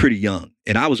pretty young.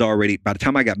 And I was already, by the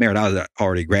time I got married, I was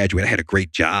already graduated. I had a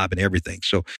great job and everything.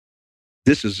 So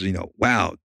this is,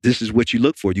 wow, this is what you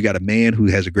look for. You got a man who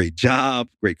has a great job,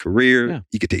 great career. Yeah.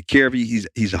 He can take care of you.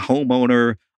 He's a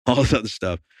homeowner, all this other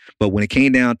stuff. But when it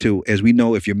came down to, as we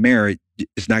know, if you're married,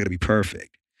 it's not going to be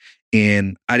perfect.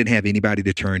 And I didn't have anybody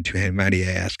to turn to, anybody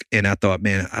to ask. And I thought,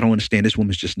 man, I don't understand. This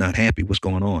woman's just not happy. What's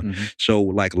going on? Mm-hmm. So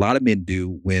like a lot of men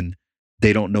do when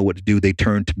they don't know what to do, they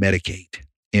turn to medicate.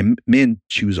 And men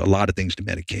choose a lot of things to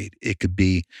medicate. It could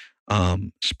be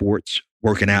sports,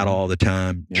 working out all the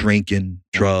time, drinking,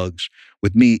 drugs.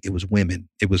 With me, it was women.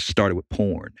 It was started with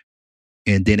porn.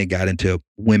 And then it got into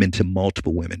women to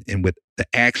multiple women. And with the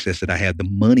access that I had, the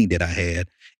money that I had,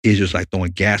 is just like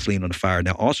throwing gasoline on the fire.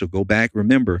 Now, also go back,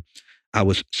 remember, I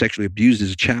was sexually abused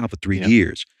as a child for 3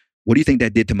 years. What do you think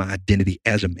that did to my identity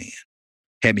as a man?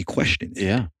 Had me questioning it.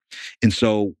 Yeah. And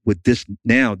so with this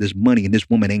now, this money and this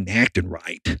woman ain't acting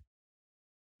right.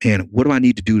 Man, what do I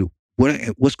need to do?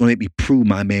 What's going to make me prove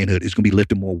my manhood? Is going to be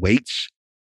lifting more weights?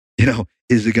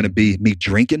 Is it going to be me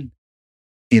drinking?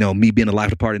 Me being the life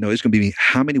of the party? No, it's going to be me.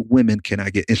 How many women can I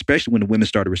get? Especially when the women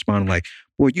started responding like,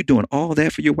 boy, you doing all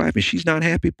that for your wife and she's not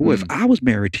happy? Boy, if I was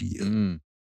married to you.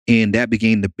 And that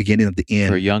became the beginning of the end.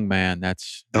 For a young man,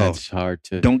 that's hard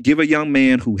to... Don't give a young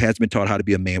man who has been taught how to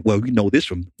be a man. Well, we know this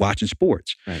from watching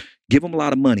sports. Right. Give him a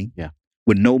lot of money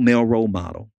with no male role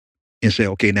model and say,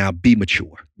 okay, now be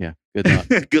mature. Yeah, good luck.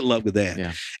 Good luck with that.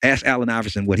 Yeah. Ask Allen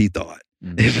Iverson what he thought.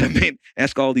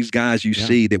 Ask all these guys you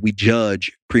see that we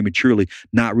judge prematurely,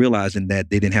 not realizing that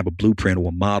they didn't have a blueprint or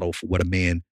a model for what a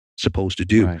man supposed to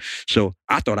do. Right. So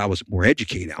I thought I was more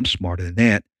educated. I'm smarter than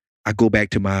that. I go back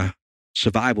to my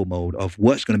survival mode of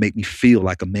what's going to make me feel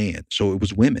like a man. So it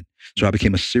was women. So I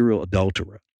became a serial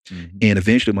adulterer. And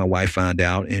eventually my wife found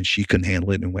out and she couldn't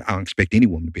handle it. And I don't expect any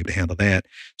woman to be able to handle that.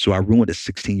 So I ruined a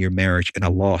 16-year marriage and I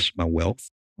lost my wealth.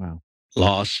 Wow.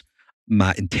 Lost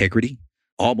my integrity.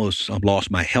 Almost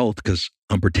lost my health because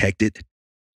unprotected.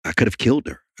 I could have killed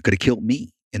her. I could have killed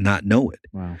me and not know it.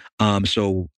 Wow.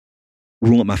 So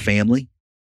ruined my family.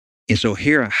 And so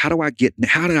here, how did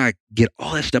I get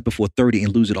all that stuff before 30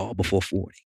 and lose it all before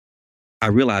 40? I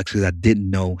realized because I didn't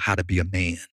know how to be a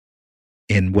man.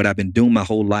 And what I've been doing my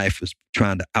whole life is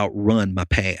trying to outrun my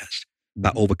past by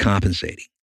overcompensating,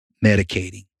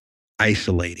 medicating,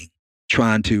 isolating,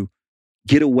 trying to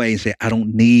get away and say, I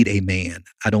don't need a man.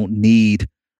 I don't need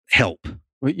help.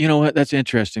 Well, you know what? That's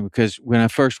interesting because when I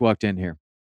first walked in here,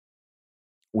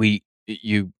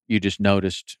 you just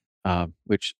noticed,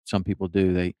 which some people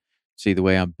do. They see the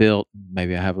way I'm built.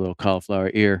 Maybe I have a little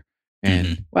cauliflower ear.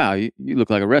 And wow, you look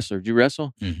like a wrestler. Did you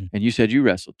wrestle? And you said you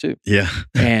wrestled too. Yeah.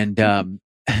 And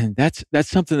that's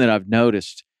something that I've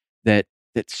noticed that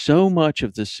so much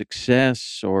of the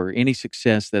success or any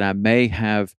success that I may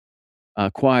have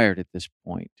acquired at this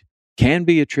point can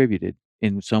be attributed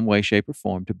in some way, shape, or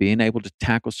form to being able to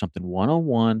tackle something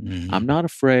one-on-one. I'm not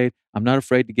afraid. I'm not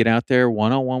afraid to get out there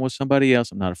one-on-one with somebody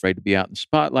else. I'm not afraid to be out in the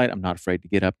spotlight. I'm not afraid to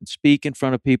get up and speak in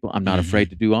front of people. I'm not afraid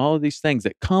to do all of these things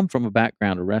that come from a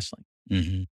background of wrestling.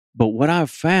 But what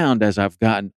I've found as I've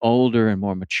gotten older and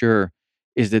more mature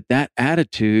is that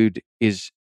attitude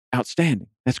is outstanding.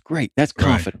 That's great. That's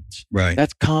confidence. Right.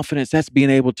 That's confidence. That's being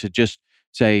able to just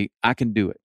say, I can do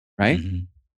it. Right.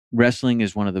 Wrestling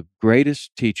is one of the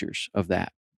greatest teachers of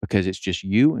that because it's just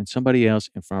you and somebody else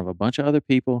in front of a bunch of other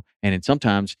people. And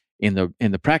sometimes in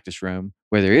the practice room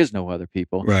where there is no other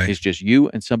people, it's just you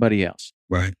and somebody else.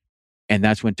 Right. And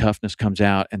that's when toughness comes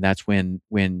out. And that's when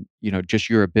just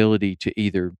your ability to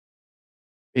either,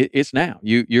 it's now.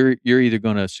 You're either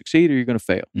going to succeed or you're going to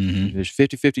fail. There's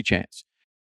 50-50 chance.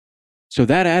 So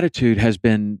that attitude has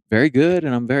been very good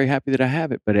and I'm very happy that I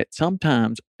have it. But at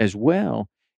sometimes as well,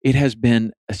 it has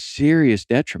been a serious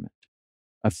detriment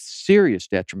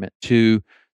to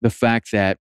the fact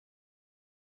that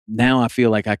now I feel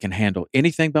like I can handle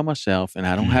anything by myself and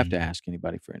I don't have to ask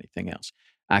anybody for anything else.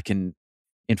 In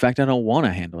fact, I don't want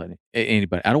to handle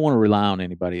anybody. I don't want to rely on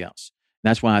anybody else. And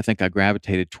that's why I think I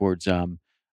gravitated towards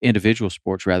individual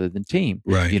sports rather than team.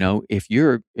 Right. If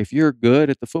you're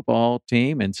good at the football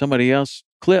team and somebody else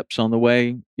clips on the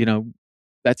way,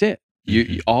 that's it.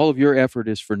 All of your effort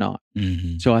is for naught.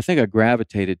 So I think I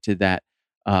gravitated to that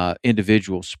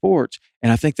individual sports,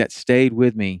 and I think that stayed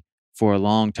with me for a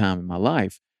long time in my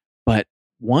life. But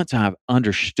once I've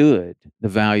understood the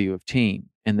value of team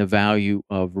and the value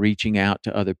of reaching out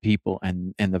to other people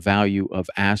and the value of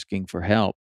asking for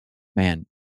help, man,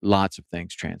 lots of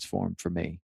things transformed for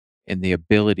me. And the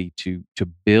ability to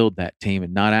build that team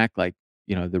and not act like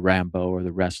the Rambo or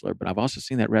the wrestler. But I've also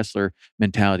seen that wrestler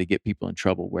mentality get people in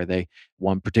trouble where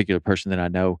one particular person that I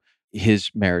know,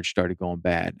 his marriage started going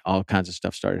bad. All kinds of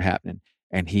stuff started happening.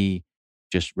 And he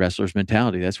just wrestler's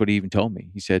mentality. That's what he even told me.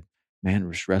 He said,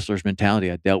 man, wrestler's mentality.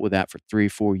 I dealt with that for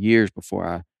 3-4 years before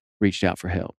I reached out for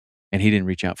help. And he didn't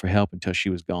reach out for help until she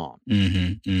was gone.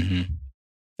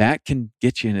 That can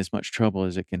get you in as much trouble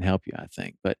as it can help you, I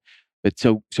think. But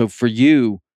so for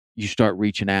you start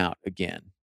reaching out again.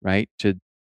 Right?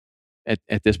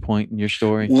 At this point in your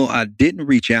story? Well, I didn't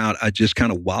reach out. I just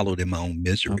kind of wallowed in my own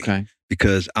misery. Okay.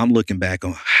 Because I'm looking back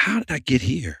on how did I get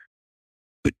here?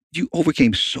 But you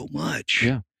overcame so much.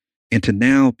 Yeah. And to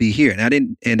now be here.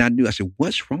 And I knew, I said,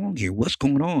 what's wrong here? What's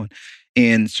going on?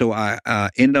 And so I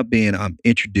ended up being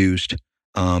introduced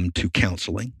to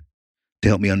counseling to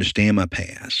help me understand my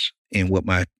past and what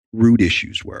my root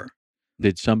issues were.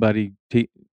 Did somebody teach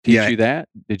you that?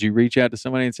 Did you reach out to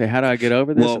somebody and say, how do I get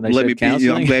over this? Well, and they said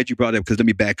counseling? I'm glad you brought it up because let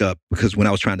me back up. Because when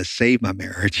I was trying to save my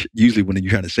marriage, usually when you're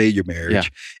trying to save your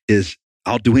marriage is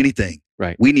I'll do anything.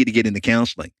 Right. We need to get into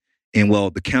counseling. And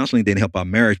the counseling didn't help our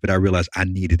marriage, but I realized I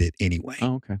needed it anyway.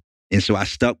 Oh, okay. And so I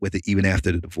stuck with it even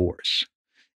after the divorce.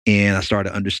 And I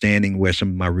started understanding where some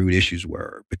of my root issues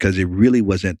were, because it really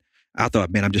wasn't, I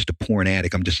thought, man, I'm just a porn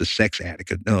addict. I'm just a sex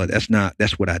addict. No,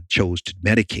 that's what I chose to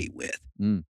medicate with.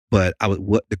 Mm. But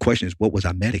the question is, what was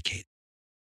I medicating?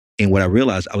 And what I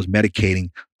realized, I was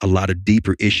medicating a lot of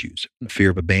deeper issues,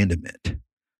 fear of abandonment,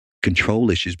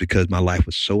 control issues, because my life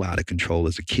was so out of control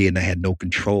as a kid and I had no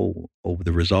control over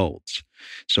the results.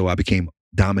 So I became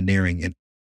domineering and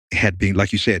had been,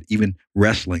 like you said, even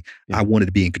wrestling. Yeah. I wanted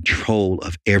to be in control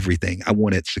of everything. I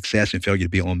wanted success and failure to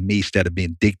be on me instead of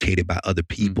being dictated by other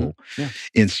people. Yeah.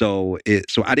 And so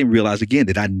I didn't realize again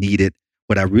that I needed,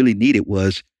 what I really needed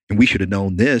was, and we should have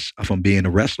known this from being a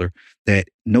wrestler, that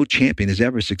no champion has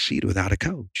ever succeeded without a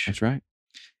coach. That's right.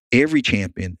 Every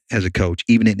champion has a coach,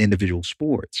 even in individual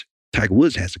sports. Tiger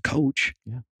Woods has a coach.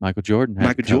 Yeah. Michael Jordan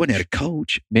had a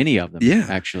coach. Many of them, Yeah.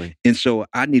 actually. And so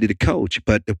I needed a coach,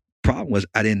 but the problem was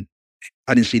I didn't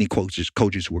see any coaches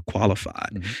who were qualified.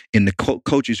 Mm-hmm. And the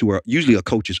coaches who are usually a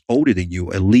coach is older than you,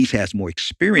 at least has more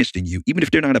experience than you, even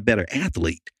if they're not a better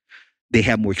athlete, they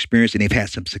have more experience and they've had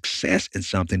some success in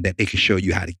something that they can show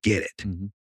you how to get it. Mm-hmm.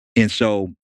 And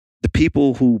so the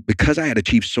people who, because I had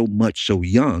achieved so much so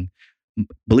young,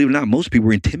 believe it or not, most people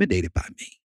were intimidated by me.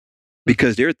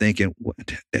 Because they're thinking, what,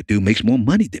 that dude makes more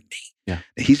money than me. Yeah.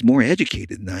 He's more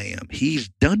educated than I am. He's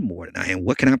done more than I am.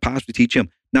 What can I possibly teach him?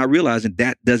 Not realizing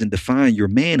that doesn't define your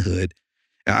manhood.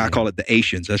 I call it the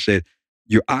Asians. I said,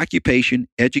 your occupation,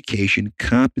 education,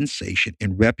 compensation,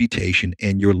 and reputation,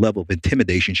 and your level of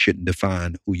intimidation shouldn't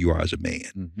define who you are as a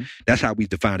man. Mm-hmm. That's how we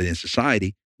define it in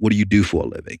society. What do you do for a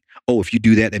living? Oh, if you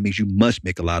do that, that means you must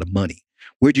make a lot of money.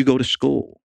 Where'd you go to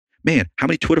school? Man, how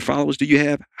many Twitter followers do you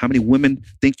have? How many women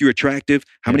think you're attractive?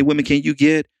 How many women can you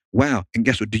get? Wow. And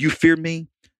guess what? Do you fear me?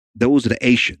 Those are the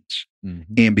Asians.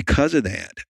 Mm-hmm. And because of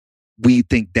that, we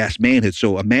think that's manhood.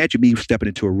 So imagine me stepping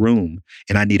into a room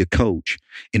and I need a coach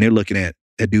and they're looking at,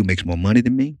 that dude makes more money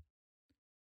than me.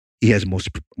 He has a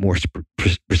more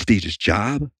prestigious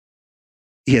job.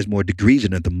 He has more degrees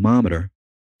than a thermometer.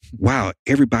 Wow.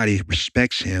 Everybody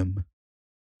respects him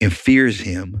and fears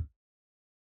him.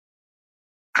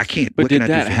 I can't. But did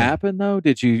that happen though?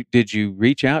 Did you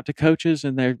reach out to coaches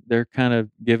and they're kind of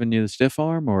giving you the stiff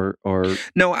arm or?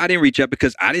 No, I didn't reach out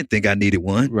because I didn't think I needed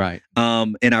one. Right.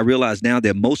 And I realize now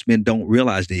that most men don't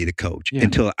realize they need a coach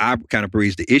until I kind of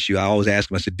raised the issue. I always ask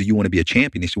them, I said, do you want to be a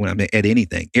champion? He said, when I'm at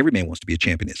anything, every man wants to be a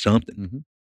champion at something. Mm-hmm.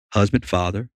 Husband,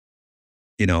 father,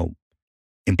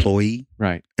 employee,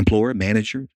 right, employer,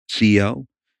 manager, CEO.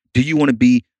 Do you want to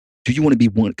be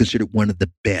considered one of the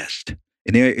best?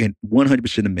 And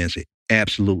 100% of men say,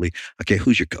 absolutely. Okay,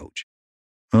 who's your coach?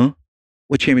 Huh?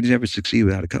 What champion has ever succeeded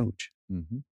without a coach?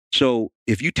 Mm-hmm. So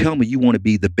if you tell me you want to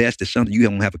be the best at something, you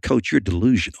don't have a coach, you're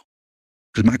delusional.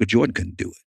 Because Michael Jordan couldn't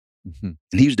do it. Mm-hmm.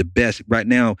 And he was the best. Right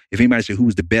now, if anybody says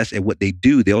who's the best at what they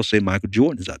do, they'll say Michael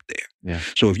Jordan is up there. Yeah.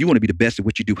 So if you want to be the best at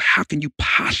what you do, how can you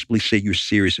possibly say you're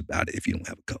serious about it if you don't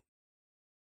have a coach?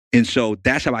 And so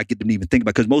that's how I get them to even think about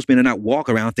it, because most men are not walk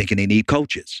around thinking they need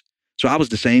coaches. So I was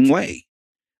the same way.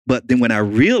 But then when I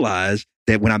realized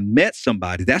that when I met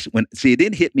somebody, that's when, it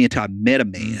didn't hit me until I met a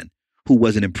man who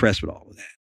wasn't impressed with all of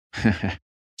that.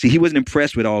 See, he wasn't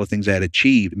impressed with all the things I had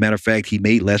achieved. Matter of fact, he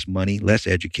made less money, less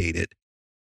educated.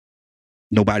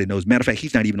 Nobody knows. Matter of fact,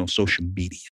 he's not even on social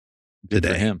media today.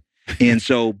 Good for him. And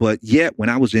so, but yet when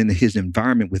I was in his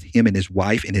environment with him and his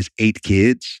wife and his 8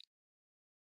 kids,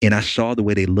 and I saw the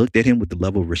way they looked at him with the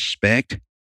level of respect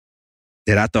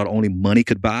that I thought only money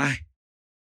could buy,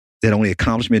 that only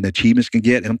accomplishment and achievements can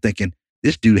get. And I'm thinking,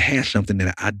 this dude has something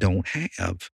that I don't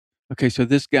have. Okay. So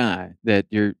this guy that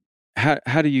you're,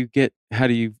 how do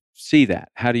you see that?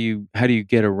 How do you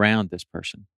get around this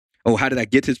person? Oh, how did I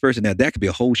get to this person? Now that could be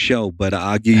a whole show, but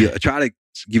I'll try to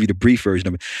give you the brief version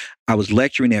of it. I was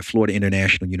lecturing at Florida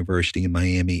International University in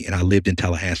Miami, and I lived in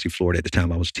Tallahassee, Florida at the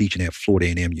time. I was teaching at Florida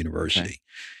A&M University.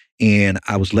 Okay. And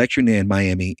I was lecturing there in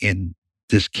Miami, and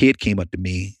this kid came up to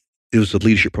me. It was a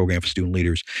leadership program for student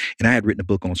leaders. And I had written a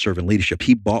book on servant leadership.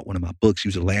 He bought one of my books. He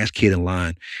was the last kid in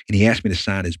line. And he asked me to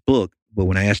sign his book. But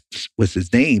when I asked what's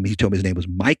his name, he told me his name was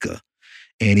Micah.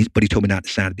 But he told me not to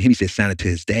sign it to him. He said, sign it to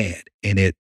his dad. And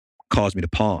it caused me to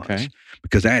pause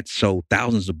because I had sold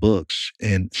thousands of books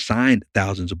and signed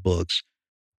thousands of books.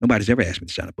 Nobody's ever asked me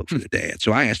to sign a book for their dad.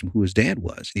 So I asked him who his dad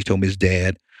was. And he told me his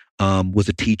dad was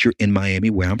a teacher in Miami,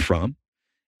 where I'm from.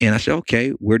 And I said,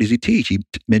 okay, where does he teach? He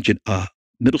mentioned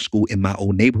middle school in my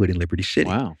old neighborhood in Liberty City.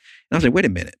 Wow. And I was like, wait a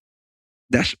minute.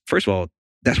 First of all,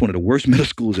 that's one of the worst middle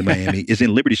schools in Miami. Is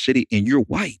in Liberty City, and you're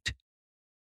white.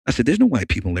 I said, there's no white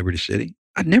people in Liberty City.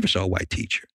 I never saw a white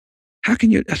teacher. How can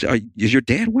you? I said, is your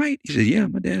dad white? He said, yeah,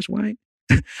 my dad's white.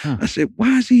 Huh. I said,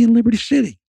 why is he in Liberty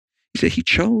City? He said, he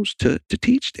chose to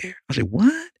teach there. I said,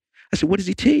 what? I said, what does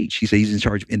he teach? He said, he's in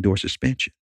charge of indoor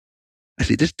suspension. I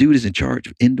said, this dude is in charge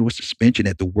of indoor suspension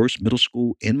at the worst middle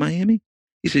school in Miami?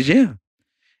 He says, yeah.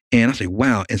 And I said,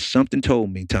 wow. And something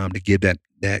told me, Tom, to give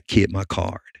that kid my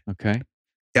card. Okay.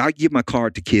 I give my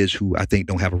card to kids who I think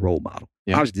don't have a role model.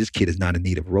 Yeah. Obviously, this kid is not in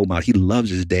need of a role model. He loves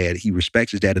his dad. He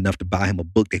respects his dad enough to buy him a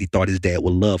book that he thought his dad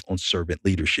would love on servant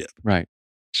leadership. Right.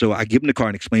 So I give him the card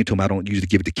and explain to him I don't usually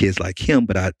give it to kids like him,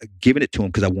 but I've given it to him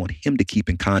because I want him to keep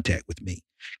in contact with me,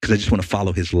 because I just want to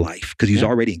follow his life, because he's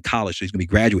already in college, so he's going to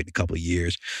be graduating in a couple of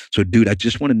years. So, dude, I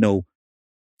just want to know,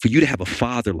 for you to have a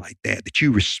father like that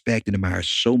you respect and admire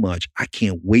so much, I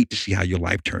can't wait to see how your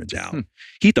life turns out.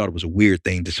 He thought it was a weird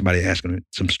thing to somebody asking him,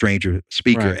 some stranger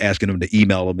speaker asking him to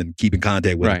email him and keep in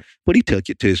contact with him. But he took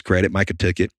it, to his credit. Micah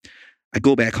took it. I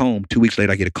go back home. 2 weeks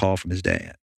later, I get a call from his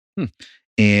dad.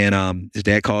 And his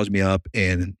dad calls me up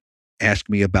and asks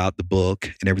me about the book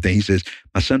and everything. He says,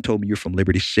 my son told me you're from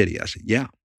Liberty City. I said, yeah.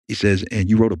 He says, and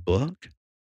you wrote a book?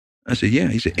 I said, yeah.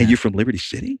 He said, and you're from Liberty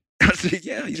City? I said,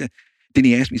 yeah. He said, then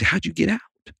he asked me, he said, how'd you get out?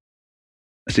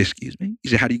 I said, excuse me? He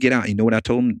said, how do you get out? You know what I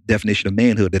told him? Definition of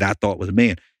manhood that I thought was a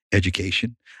man.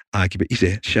 Education. He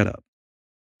said, shut up.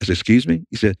 I said, excuse me?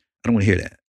 He said, I don't want to hear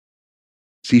that.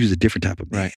 See, he was a different type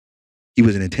of man. Right. He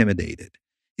wasn't intimidated.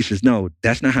 He says, no,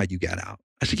 that's not how you got out.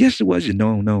 I said, yes, it was. He said,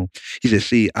 no. He said,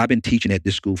 see, I've been teaching at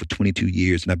this school for 22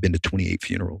 years and I've been to 28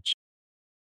 funerals.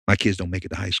 My kids don't make it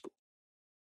to high school.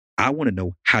 I want to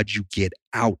know, how'd you get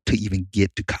out to even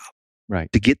get to college?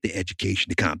 Right. To get the education,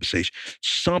 the compensation.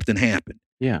 Something happened.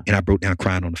 Yeah. And I broke down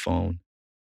crying on the phone.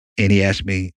 And he asked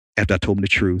me, after I told him the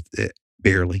truth, that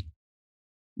barely,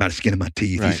 by the skin of my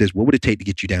teeth, he says, what would it take to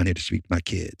get you down here to speak to my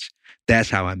kids? That's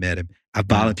how I met him. I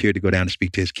volunteered to go down to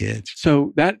speak to his kids.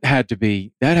 So that had to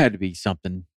be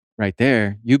something right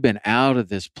there. You've been out of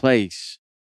this place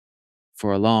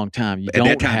for a long time. At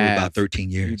that time, it was about 13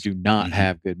 years. You do not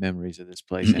have good memories of this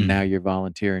place. And now you're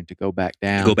volunteering to go back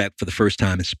down. Go back for the first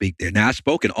time and speak there. Now, I've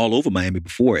spoken all over Miami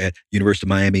before, at University of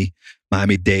Miami,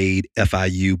 Miami-Dade,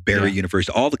 FIU, Barry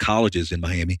University, all the colleges in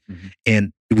Miami,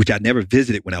 and which I never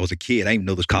visited when I was a kid. I didn't even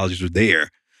know those colleges were there.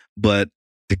 But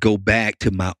to go back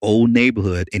to my old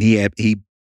neighborhood, and he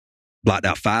blocked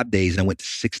out 5 days, and I went to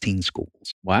 16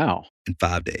 schools. Wow. In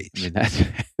 5 days. I mean, that's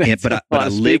but I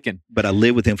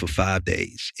lived with him for 5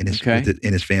 days in his family,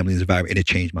 in his environment, and it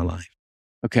changed my life.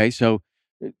 Okay. So,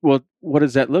 well, what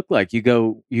does that look like? You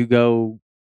go,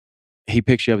 he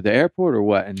picks you up at the airport or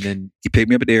what? And then he picked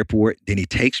me up at the airport. Then he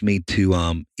takes me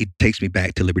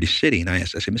back to Liberty City. And I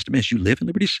said, Mr. Mintz, you live in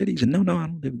Liberty City? He said, no, I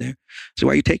don't live there. So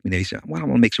why you take me there? He said, well, I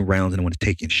want to make some rounds and I want to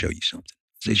take you and show you something.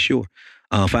 I said, sure.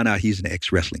 Find out he's an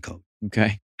ex-wrestling coach.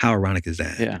 Okay. How ironic is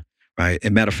that? Yeah. Right.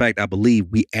 And matter of fact, I believe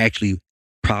we actually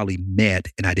probably met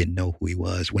and I didn't know who he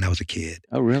was when I was a kid.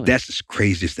 Oh, really? That's the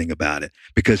craziest thing about it.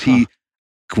 Because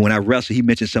when I wrestled, he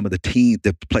mentioned some of the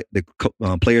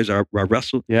players I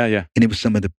wrestled. Yeah, yeah. And it was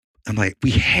I'm like,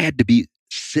 we had to be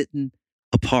sitting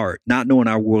apart, not knowing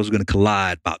our world was going to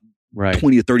collide about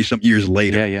 20 or 30 something years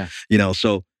later. Yeah, yeah. You know,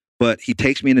 so, but he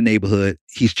takes me in the neighborhood.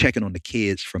 He's checking on the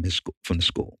kids from the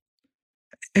school.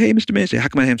 Hey, Mr. Mintz, how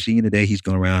come I haven't seen you today? He's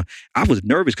going around. I was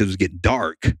nervous because it was getting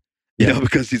dark, you know,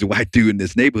 because he's a white dude in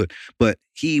this neighborhood. But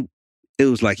it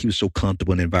was like he was so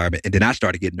comfortable in the environment. And then I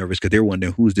started getting nervous because they were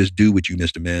wondering, who's this dude with you,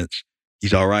 Mr. Mintz?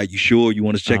 He's all right. You sure you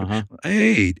want to check?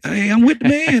 Hey, I'm with the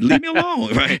man. Leave me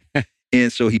alone. Right.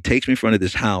 And so he takes me in front of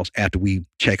this house after we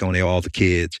check on all the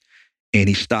kids. And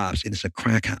he stops, and it's a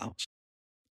crack house.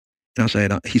 And I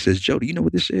said, he says, Joe, do you know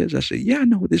what this is? I said, yeah, I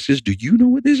know what this is. Do you know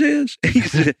what this is? And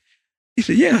he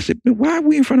said, yeah. I said, why are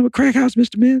we in front of a crack house,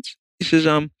 Mr. Mintz? He says,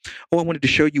 I wanted to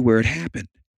show you where it happened.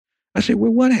 I said,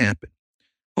 well, what happened?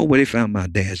 Oh, where they found my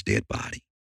dad's dead body.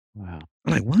 Wow.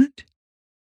 I'm like, what?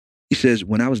 He says,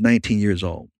 when I was 19 years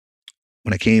old,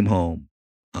 when I came home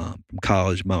from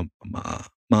college, my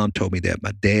mom told me that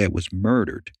my dad was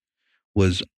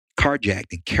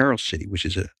carjacked in Carroll City, which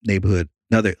is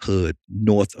another hood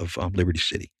north of Liberty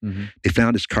City. They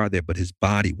found his car there, but his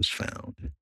body was found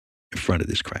in front of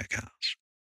this crack house.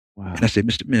 Wow. And I said,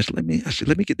 Mr. Mintz,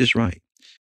 let me get this right.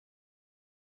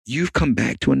 You've come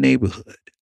back to a neighborhood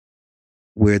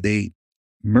where they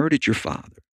murdered your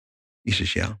father. He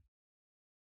says, yeah.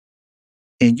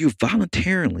 And you're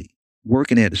voluntarily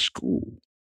working at a school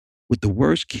with the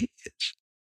worst kids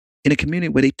in a community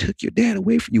where they took your dad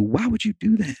away from you. Why would you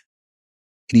do that?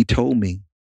 And he told me,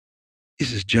 he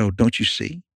says, Joe, don't you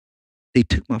see? They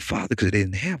took my father because they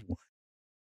didn't have one.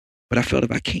 But I felt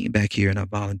if I came back here and I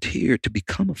volunteered to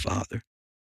become a father,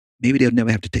 maybe they'll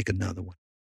never have to take another one.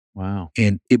 Wow.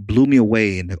 And it blew me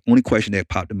away. And the only question that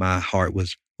popped in my heart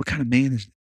was, what kind of man is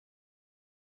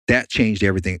that? Changed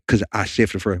everything, because I said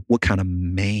for the first, what kind of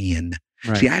man?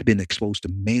 Right. See, I had been exposed to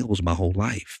males my whole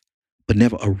life, but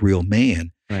never a real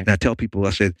man. Right. And I tell people,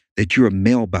 I said that you're a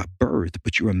male by birth,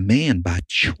 but you're a man by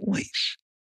choice.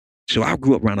 So I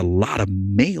grew up around a lot of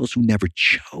males who never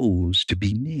chose to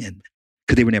be men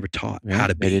because they were never taught how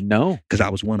to be. They didn't know. Because I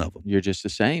was one of them. You're just the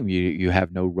same. You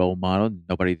have no role model,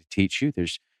 nobody to teach you.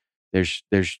 There's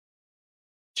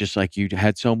just like you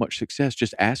had so much success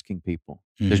just asking people.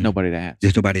 There's nobody to ask.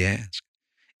 There's nobody to ask.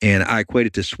 And I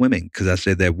equated to swimming because I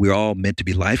said that we're all meant to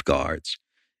be lifeguards.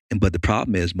 But the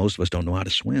problem is most of us don't know how to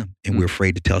swim. And we're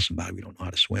afraid to tell somebody we don't know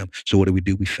how to swim. So what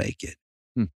do? We fake it.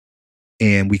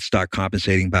 And we start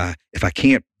compensating by, if I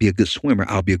can't be a good swimmer,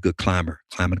 I'll be a good climber.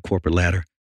 Climbing the corporate ladder.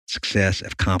 Success,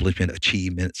 accomplishment,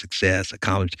 achievement, success,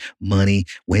 accomplishment, money,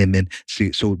 women.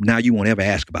 See, so now you won't ever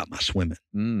ask about my swimming.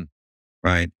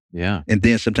 Right? Yeah. And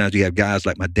then sometimes you have guys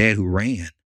like my dad who ran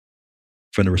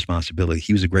from the responsibility.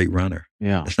 He was a great runner.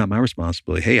 Yeah. That's not my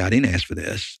responsibility. Hey, I didn't ask for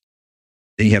this.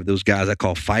 Then you have those guys I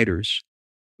call fighters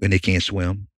when they can't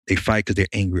swim. They fight because they're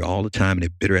angry all the time and they're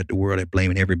bitter at the world. They're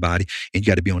blaming everybody. And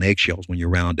you got to be on eggshells when you're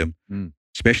around them,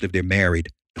 especially if they're married.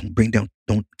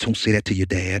 Don't say that to your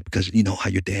dad because you know how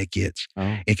your dad gets.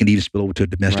 It can even spill over to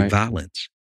domestic violence.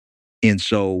 And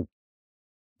so,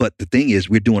 but the thing is,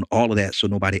 we're doing all of that so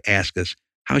nobody asks us,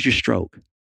 how's your stroke?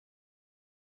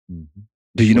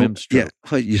 Do you know? Stroke.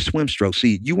 Yeah, your swim stroke.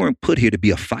 See, you weren't put here to be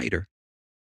a fighter.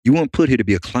 You weren't put here to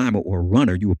be a climber or a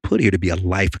runner. You were put here to be a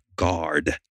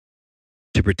lifeguard,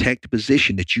 to protect the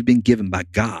position that you've been given by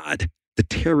God, the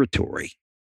territory,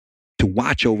 to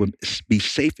watch over, be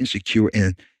safe and secure,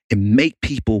 and make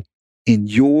people in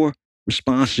your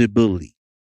responsibility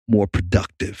more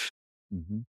productive.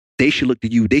 They should look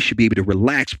to you. They should be able to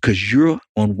relax because you're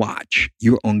on watch.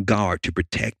 You're on guard to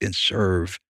protect and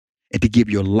serve and to give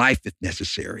your life if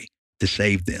necessary to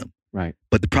save them. Right.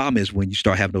 But the problem is when you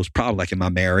start having those problems, like in my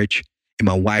marriage, and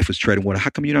my wife was treading water, how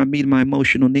come you're not meeting my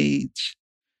emotional needs?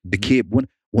 The kid, one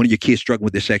of your kids struggling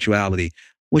with their sexuality,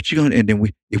 what you gonna? And then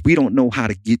if we don't know how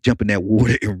to jump in that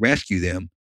water and rescue them,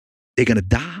 they're gonna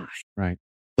die. Right.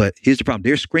 But here's the problem: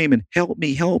 they're screaming, "Help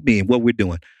me, help me!" And what we're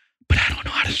doing, but I don't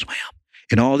know how to swim.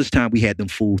 And all this time, we had them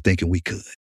fooled thinking we could,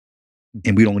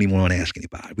 and we don't even want to ask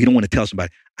anybody. We don't want to tell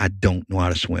somebody, "I don't know how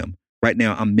to swim." Right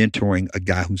now, I'm mentoring a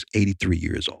guy who's 83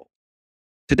 years old.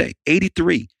 Today,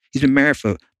 83. He's been married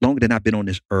for longer than I've been on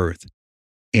this earth.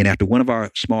 And after one of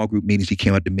our small group meetings, he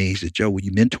came up to me. He said, "Joe, will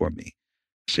you mentor me?"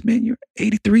 I said, "Man, you're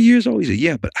 83 years old." He said,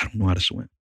 "Yeah, but I don't know how to swim."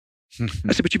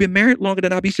 I said, "But you've been married longer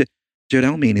than I've been." He said, "Joe, that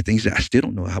don't mean anything." He said, "I still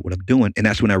don't know what I'm doing." And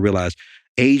that's when I realized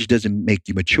age doesn't make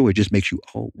you mature. It just makes you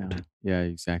old. Yeah,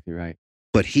 exactly right.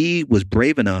 But he was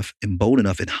brave enough and bold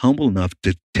enough and humble enough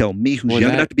to tell me, who's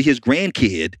young enough to be his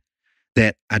grandkid,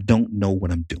 that I don't know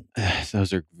what I'm doing.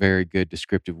 Those are very good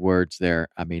descriptive words there.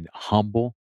 I mean,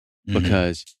 humble,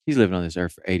 because he's living on this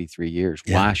earth for 83 years.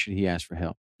 Yeah. Why should he ask for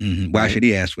help? Why should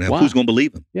he ask for help? Who's going to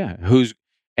believe him? Yeah.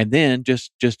 And then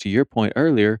just to your point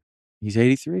earlier, he's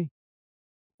 83.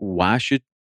 Why should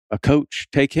a coach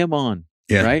take him on?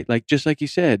 Yeah. Right? Like, just like you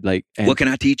said, what can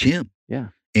I teach him? Yeah.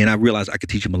 And I realized I could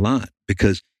teach him a lot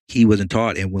because he wasn't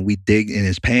taught. And when we dig in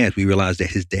his past, we realized that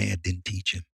his dad didn't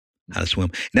teach him how to swim.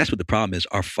 And that's what the problem is.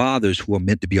 Our fathers who are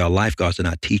meant to be our lifeguards are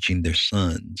not teaching their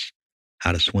sons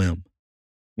how to swim.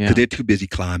 Because they're too busy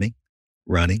climbing,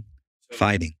 running,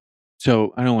 fighting.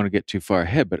 So I don't want to get too far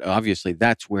ahead, but obviously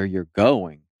that's where you're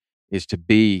going, is to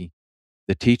be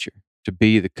the teacher, to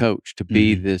be the coach, to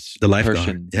be the lifeguard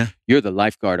person. Yeah. You're the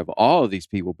lifeguard of all of these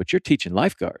people, but you're teaching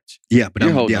lifeguards. Yeah, but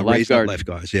I'm raising up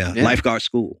lifeguards. Yeah. Lifeguard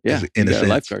school. Yeah, in a sense.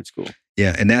 Lifeguard school.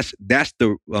 Yeah, and that's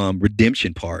the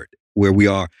redemption part where we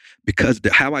are, because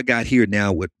how I got here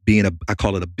now with being I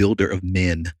call it a builder of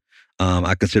men.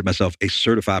 I consider myself a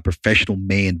certified professional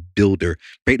man builder.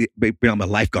 I'm a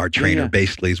lifeguard trainer,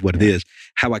 basically, is what it is.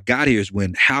 How I got here is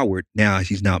when Howard, now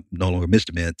he's no longer Mr.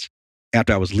 Mintz,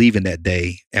 after I was leaving that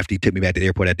day, after he took me back to the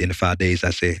airport at the end of 5 days, I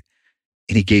said,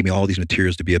 and he gave me all these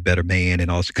materials to be a better man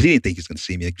and all, because he didn't think he was going to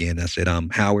see me again. And I said,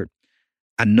 Howard,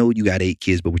 I know you got 8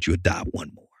 kids, but would you adopt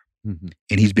one more?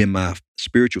 And he's been my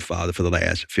spiritual father for the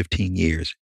last 15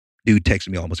 years. Dude texts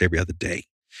me almost every other day.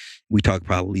 We talk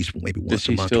probably at least maybe once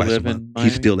a month, twice a month.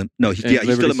 He's still in, he's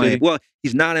still in Miami. Well,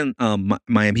 he's not in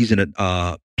Miami. He's in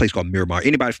a place called Miramar.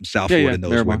 Anybody from South Florida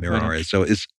knows where Miramar is. So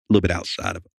it's a little bit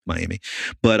outside of Miami.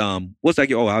 But I know I was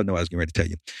getting ready to tell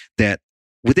you that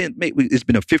it's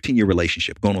been a 15-year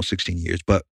relationship, going on 16 years.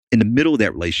 But in the middle of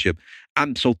that relationship,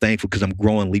 I'm so thankful because I'm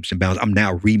growing leaps and bounds. I'm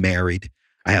now remarried.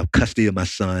 I have custody of my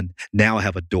son. Now I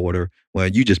have a daughter. Well,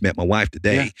 you just met my wife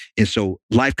today. Yeah. And so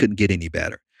life couldn't get any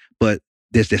better. But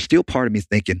there's still part of me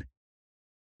thinking,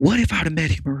 what if I'd have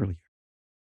met him earlier?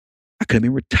 I could have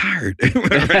been retired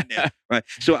right now. Right.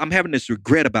 So I'm having this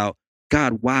regret about,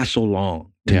 God, why so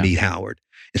long to meet Howard?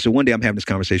 And so one day I'm having this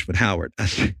conversation with Howard. I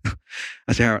said,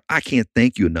 Howard, I can't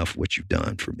thank you enough for what you've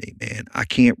done for me, man. I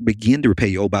can't begin to repay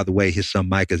you. Oh, by the way, his son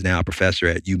Mike is now a professor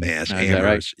at UMass. Is that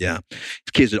right? Yeah.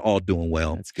 His kids are all doing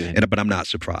well. That's good. But I'm not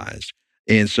surprised.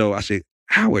 And so I said,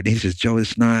 Howard, and he says, Joe,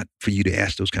 it's not for you to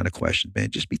ask those kind of questions,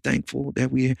 man. Just be thankful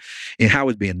that we're. And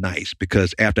Howard's being nice,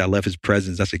 because after I left his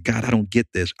presence, I said, God, I don't get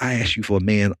this. I asked you for a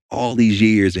man all these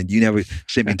years, and you never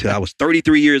sent me until I was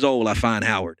 33 years old. I find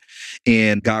Howard.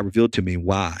 And God revealed to me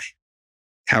why.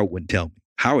 Howard wouldn't tell me.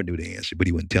 Howard knew the answer, but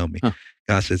he wouldn't tell me. Huh.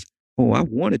 God says, oh, I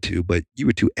wanted to, but you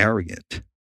were too arrogant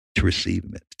to receive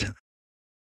him at the time.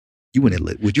 You wouldn't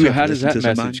let. Would you? So how does that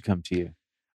message message come to you?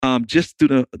 Just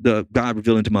through the God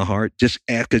revealing to my heart. Just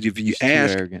ask, because if you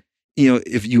ask,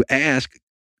 if you ask,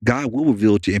 God will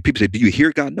reveal to you. And people say, do you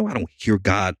hear God? No, I don't hear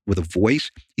God with a voice.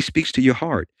 He speaks to your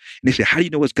heart. And they say, how do you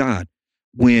know it's God?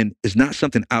 When it's not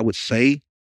something I would say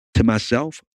to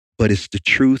myself, but it's the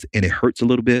truth, and it hurts a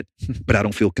little bit, but I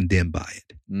don't feel condemned by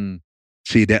it. Mm.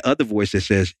 See, that other voice that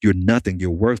says, you're nothing, you're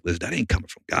worthless, that ain't coming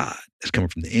from God. That's coming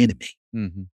from the enemy.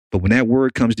 Mm-hmm. But when that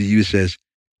word comes to you, it says,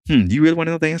 you really want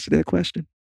to know the answer to that question?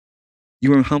 You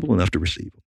weren't humble enough to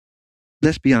receive him.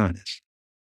 Let's be honest.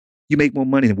 You make more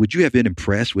money. Would you have been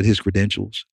impressed with his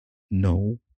credentials?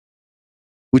 No.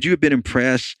 Would you have been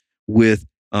impressed with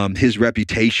his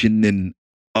reputation and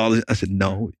all this? I said,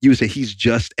 no. You would say, he's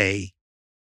just a.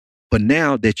 But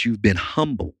now that you've been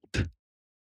humbled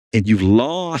and you've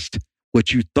lost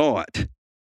what you thought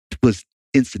was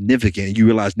insignificant, and you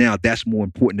realize now that's more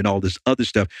important than all this other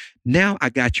stuff. Now I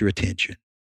got your attention.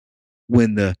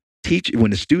 When the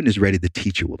student is ready, the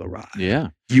teacher will arrive.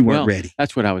 Yeah. You weren't ready.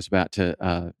 That's what I was about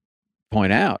to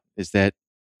point out, is that,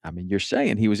 I mean, you're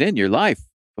saying he was in your life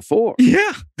before.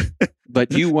 Yeah.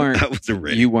 But you weren't. I wasn't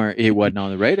ready. It wasn't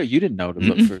on the radar. You didn't know to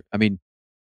look for. I mean,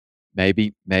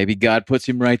 maybe God puts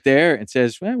him right there and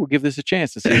says, well, we'll give this a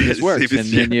chance to see if this works. And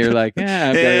then you're like,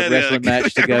 I've got a wrestling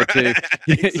match to go to.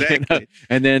 Exactly.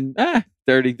 And then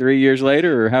 33 years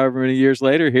later, or however many years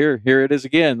later, here it is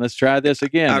again. Let's try this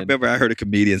again. I remember I heard a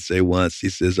comedian say once, he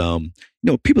says,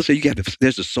 people say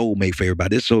there's a soulmate for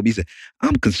everybody. There's soulmate. He said,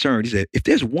 I'm concerned. He said, if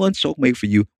there's one soulmate for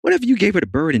you, what if you gave her the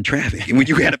bird in traffic and when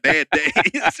you had a bad day?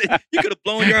 He said, you could have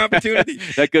blown your opportunity.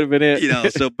 That could have been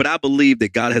it. But I believe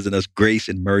that God has in us grace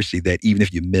and mercy that even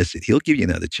if you miss it, he'll give you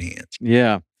another chance.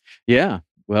 Yeah. Yeah.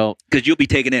 Well, because you'll be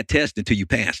taking that test until you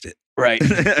passed it. Right.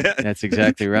 That's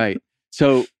exactly right.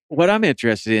 So what I'm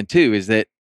interested in too is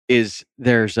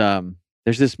there's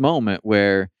this moment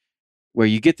where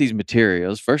you get these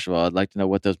materials. First of all, I'd like to know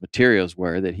what those materials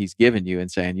were that he's given you and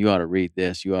saying, you ought to read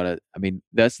this.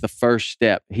 That's the first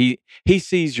step. He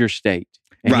sees your state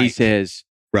and he says,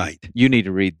 right, you need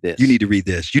to read this. You need to read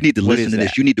this. You need to listen to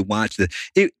this. You need to watch this.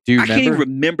 Do you remember? I can't even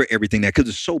remember everything now because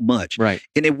there's so much. Right.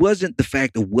 And it wasn't the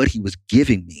fact of what he was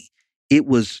giving me. It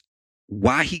was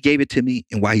why he gave it to me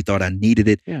and why he thought I needed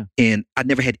it. Yeah. And I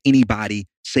never had anybody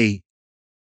say,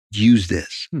 use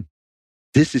this.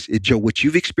 This is it, Joe. What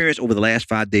you've experienced over the last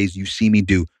 5 days, you see me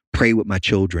do. Pray with my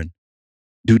children.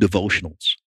 Do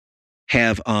devotionals.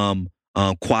 Have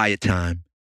quiet time.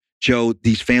 Joe,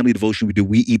 these family devotions we do,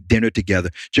 we eat dinner together.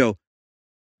 Joe,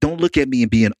 don't look at me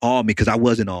and be in awe of me because I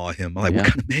was in awe of him. I'm like, what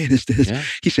kind of man is this? Yeah.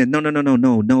 He said, no,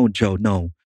 Joe,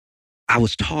 no. I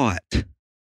was taught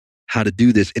how to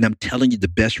do this. And I'm telling you the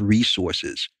best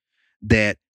resources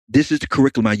that this is the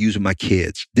curriculum I use with my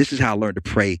kids. This is how I learned to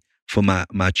pray for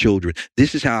my children.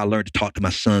 This is how I learned to talk to my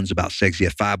sons about sex. He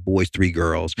had 5 boys, 3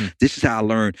 girls. This is how I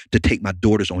learned to take my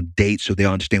daughters on dates so they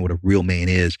understand what a real man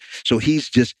is. So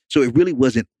so it really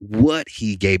wasn't what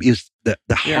he gave. It was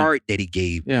the heart that he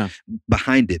gave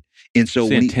behind it. And so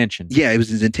the intention. It was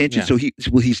his intention. Yeah.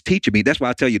 So he's teaching me. That's why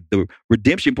I tell you the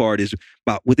redemption part is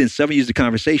about within 7 years of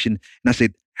conversation. And I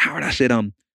said, Howard,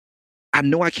 I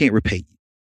know I can't repay you,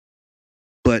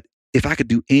 but if I could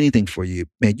do anything for you,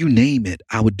 man, you name it,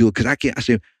 I would do it. Because I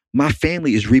said, my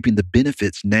family is reaping the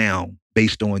benefits now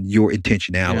based on your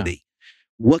intentionality. Yeah.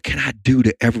 What can I do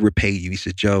to ever repay you? He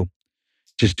said, Joe,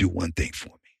 just do one thing for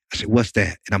me. I said, what's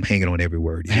that? And I'm hanging on every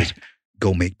word. He says,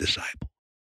 go make disciples.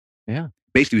 Yeah.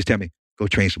 Basically, he was telling me, go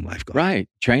train some lifeguards.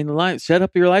 Right. Set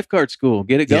up your lifeguard school,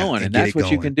 get it going. And that's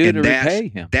what you can do to repay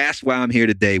him. That's why I'm here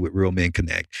today with Real Men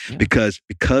Connect. Yeah.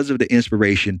 Because of the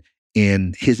inspiration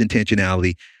and his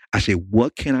intentionality, I say,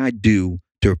 what can I do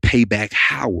to pay back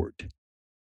Howard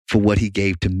for what he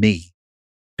gave to me?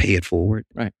 Pay it forward.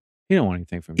 Right. He don't want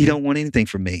anything from you. He don't want anything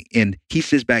from me. And he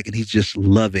sits back and he's just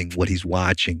loving what he's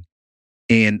watching.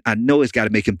 And I know it's got to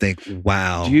make him think,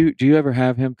 wow. Do you ever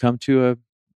have him come to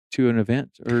an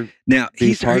event or now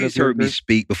he's heard me group?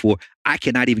 speak before? I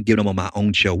cannot even get him on my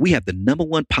own show. We have the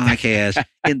 #1 podcast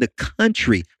in the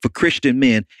country for Christian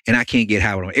men, and I can't get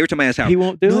Howard on. Every time I ask Howard, he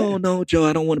won't do it. No, Joe,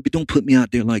 I don't want to be. Don't put me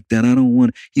out there like that. I don't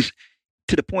want. He's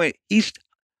to the point. He's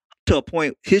to a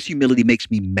point. His humility makes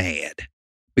me mad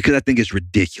because I think it's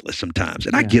ridiculous sometimes,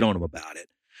 and I get on him about it.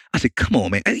 I said, "Come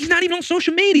on, man. He's not even on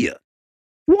social media.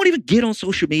 He won't even get on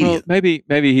social media." Well, maybe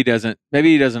he doesn't.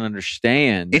 Maybe he doesn't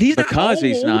understand, and he's because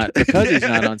he's not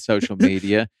on social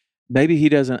media. Maybe he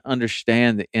doesn't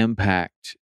understand the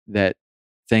impact that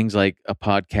things like a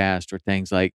podcast or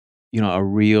things like, a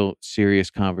real serious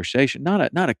conversation, not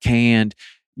a canned,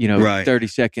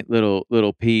 30-second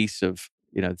little piece of,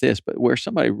 this, but where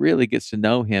somebody really gets to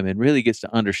know him and really gets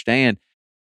to understand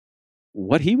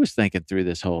what he was thinking through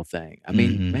this whole thing. I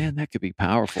mean, man, that could be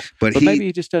powerful. But maybe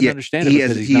he just doesn't understand it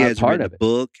because he's not part of it.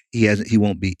 Book. He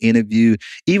won't be interviewed.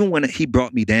 Even when he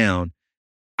brought me down,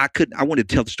 I wanted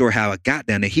to tell the story how I got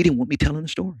down there. He didn't want me telling the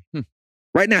story.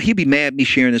 Right now, he'd be mad at me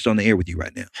sharing this on the air with you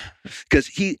right now. Because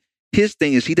his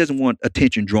thing is he doesn't want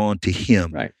attention drawn to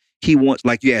him. Right. He wants,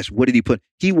 like you asked, what did he put?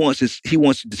 He wants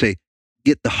to say,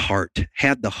 get the heart,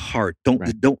 have the heart. You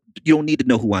don't need to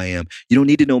know who I am. You don't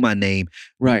need to know my name.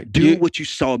 Right. Do what you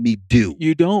saw me do.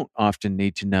 You don't often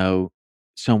need to know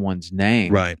someone's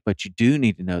name. Right. But you do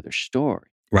need to know their story.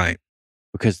 Right.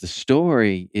 Because the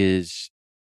story is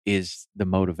the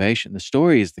motivation. The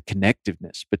story is the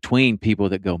connectiveness between people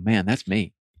that go, man, that's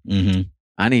me. Mm-hmm.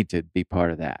 I need to be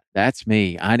part of that. That's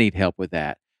me. I need help with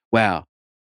that. Wow.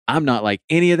 I'm not like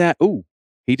any of that. Ooh,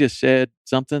 he just said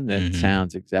something that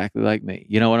sounds exactly like me.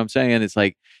 You know what I'm saying? It's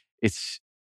like, it's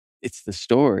the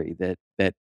story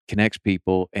that connects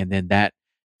people. And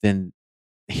then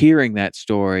hearing that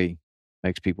story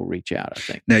makes people reach out, I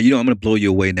think. Now, I'm going to blow you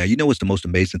away now. You know what's the most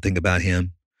amazing thing about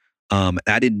him?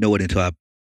 I didn't know it until I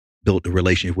built a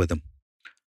relationship with him.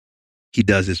 He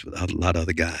does this with a lot of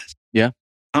other guys. Yeah.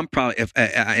 I'm probably,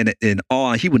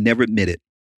 he would never admit it,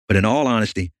 but in all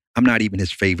honesty, I'm not even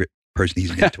his favorite person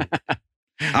he's mentored.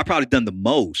 I've probably done the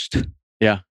most.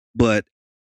 Yeah. But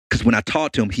because when I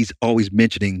talk to him, he's always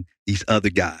mentioning these other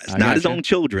guys, not his own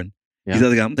children. Yeah. These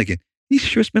other guys, I'm thinking, he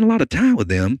sure spent a lot of time with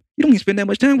them. You don't even spend that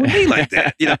much time with me like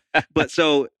that, But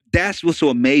so that's what's so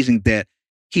amazing that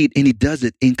he does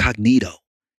it incognito.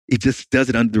 He just does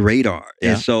it under the radar.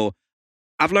 Yeah. And so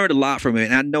I've learned a lot from him,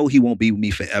 and I know he won't be with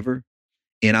me forever.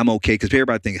 And I'm okay, because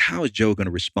everybody thinks, how is Joe going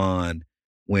to respond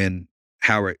when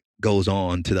Howard goes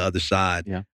on to the other side?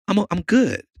 Yeah. I'm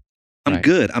good. I'm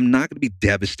good. I'm not going to be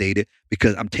devastated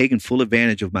because I'm taking full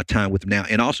advantage of my time with him now.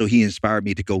 And also, he inspired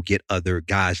me to go get other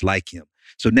guys like him.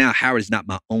 So now Howard is not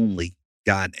my only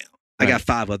guy now. I got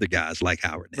 5 other guys like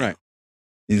Howard now. Right.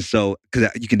 And so, because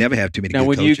you can never have too many. Now,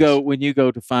 when you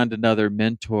go to find another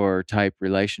mentor type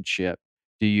relationship,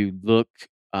 do you look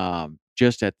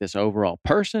just at this overall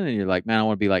person and you're like, man, I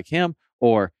want to be like him,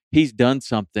 or he's done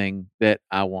something that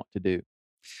I want to do?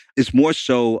 It's more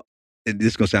so, and this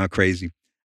is gonna sound crazy,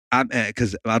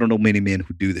 because I don't know many men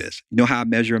who do this. You know how I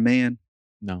measure a man?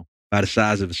 No. By the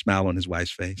size of a smile on his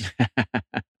wife's face.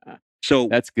 So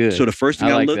that's good. So the first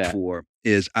thing I look for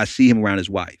is I see him around his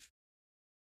wife.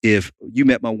 If you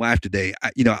met my wife today,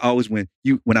 I always when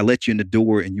I let you in the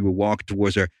door and you were walking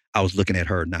towards her, I was looking at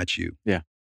her, not you. Yeah.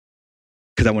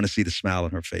 Because I want to see the smile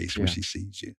on her face when she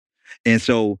sees you. And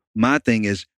so my thing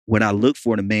is, what I look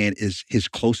for in a man is his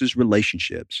closest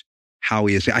relationships, how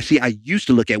he is. I used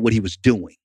to look at what he was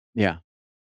doing. Yeah.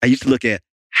 I used to look at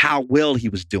how well he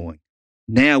was doing.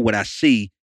 Now what I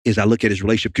see is I look at his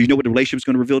relationship. Because you know what the relationship is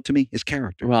going to reveal to me? His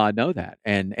character. Well, I know that.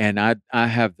 And I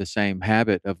have the same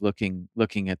habit of looking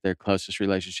at their closest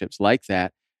relationships like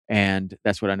that. And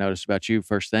that's what I noticed about you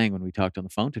first thing when we talked on the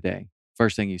phone today.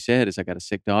 First thing you said is, I got a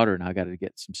sick daughter and I got to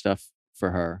get some stuff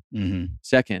for her. Mm-hmm.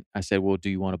 Second, I said, well, do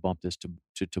you want to bump this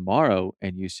to tomorrow?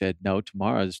 And you said, no,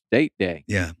 tomorrow's date day.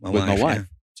 Yeah, my wife. Yeah.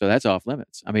 So that's off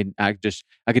limits. I mean, I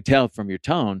could tell from your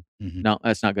tone, no,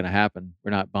 that's not going to happen.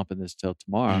 We're not bumping this till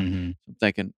tomorrow. Mm-hmm. So I'm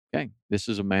thinking, okay, this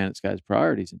is a man that's got his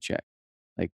priorities in check.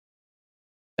 Like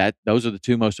that, those are the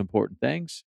 2 most important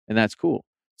things. And that's cool.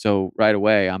 So right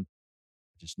away, I'm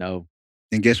just know.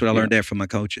 And guess what? I learned that from my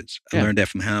coaches. I learned that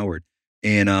from Howard.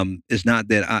 And it's not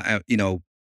that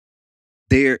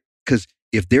because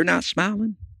if they're not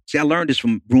smiling, see, I learned this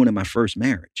from ruining my first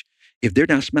marriage. If they're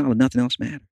not smiling, nothing else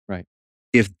matters. Right.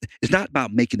 If it's not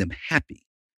about making them happy,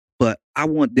 but I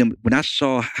want them, when I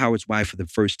saw Howard's wife for the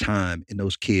first time and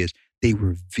those kids, they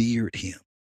revered him.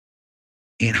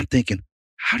 And I'm thinking,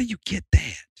 how do you get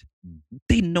that?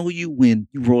 They know you when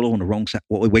you roll on the wrong side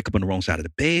or wake up on the wrong side of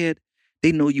the bed.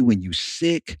 They know you when you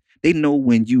sick. They know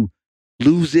when you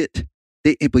lose it.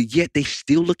 But yet they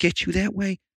still look at you that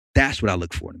way. That's what I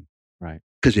look for them. Right.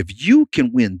 Because if you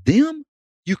can win them,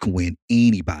 you can win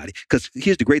anybody. Because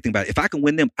here's the great thing about it. If I can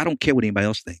win them, I don't care what anybody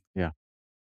else thinks. Yeah.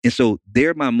 And so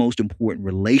they're my most important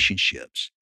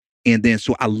relationships. And then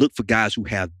so I look for guys who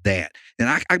have that.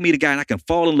 And I meet a guy and I can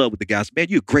fall in love with the guys. Man,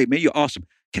 you're great. Man, you're awesome.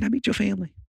 Can I meet your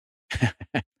family?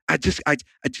 I just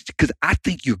because I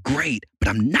think you're great, but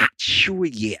I'm not sure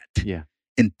yet. Yeah.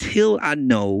 Until I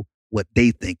know what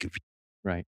they think of you.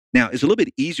 Right. Now, it's a little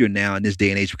bit easier now in this day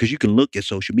and age because you can look at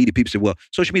social media. People say, well,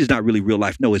 social media is not really real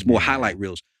life. No, it's more highlight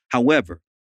reels. However,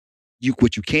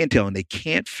 what you can tell and they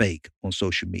can't fake on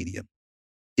social media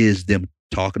is them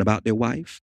talking about their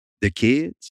wife, their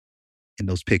kids, and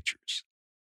those pictures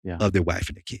of their wife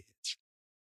and their kids.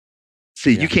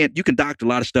 See, you can doctor a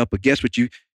lot of stuff, but guess what?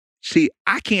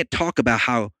 I can't talk about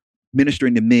how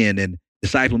ministering to men and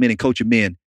discipling men and coaching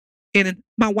men. And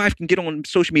my wife can get on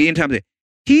social media anytime and say,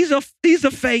 he's a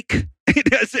fake. He's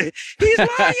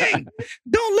lying.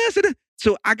 Don't listen.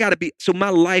 So so my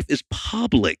life is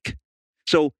public.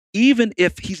 So even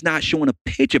if he's not showing a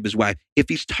picture of his wife, if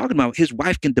he's talking about his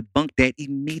wife can debunk that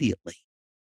immediately.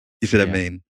 You see what I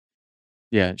mean?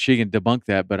 Yeah, she can debunk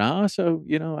that. But I also,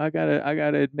 I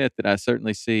gotta admit that I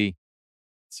certainly see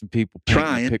some people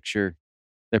painting a picture.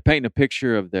 They're painting a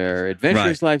picture of their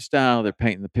adventurous lifestyle. They're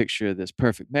painting the picture of this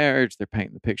perfect marriage. They're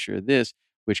painting the picture of this,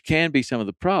 which can be some of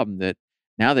the problem that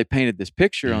now they painted this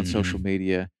picture on social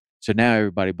media. So now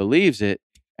everybody believes it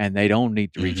and they don't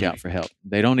need to reach out for help.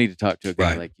 They don't need to talk to a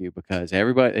guy like you because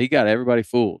he got everybody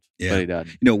fooled, but he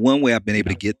doesn't. One way I've been able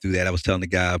to get through that, I was telling the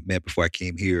guy I met before I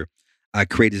came here, I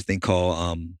created this thing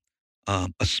called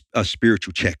a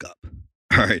spiritual checkup.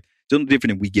 All right. It's a little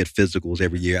different than we get physicals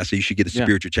every year. I say you should get a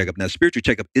spiritual checkup. Now, spiritual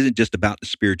checkup isn't just about the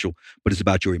spiritual, but it's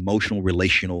about your emotional,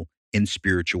 relational, and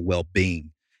spiritual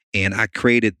well-being. And I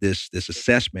created this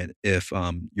assessment. If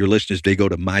your listeners, they go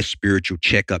to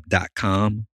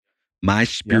myspiritualcheckup.com,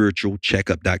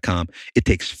 myspiritualcheckup.com. It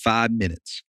takes 5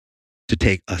 minutes to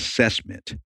take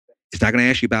assessment. It's not going to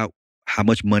ask you about how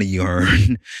much money you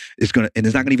earn. It's not going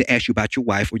to even ask you about your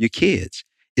wife or your kids.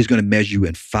 It's going to measure you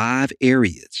in 5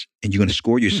 areas and you're going to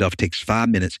score yourself. It takes 5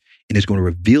 minutes and it's going to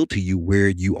reveal to you where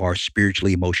you are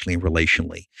spiritually, emotionally, and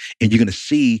relationally. And you're going to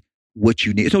see what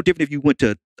you need. It's no different if you went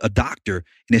to a doctor and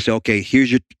they say, okay,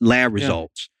 here's your lab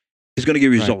results. It's going to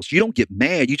give you results. You don't get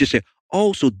mad. You just say,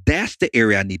 oh, so that's the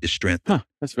area I need to strengthen.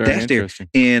 That's very interesting.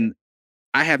 And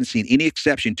I haven't seen any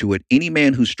exception to it. Any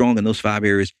man who's strong in those 5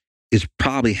 areas is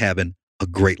probably having a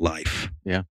great life.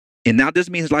 Yeah. And now it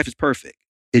doesn't mean his life is perfect.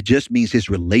 It just means his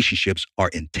relationships are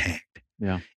intact.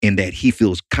 Yeah. And that he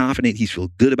feels confident, he feels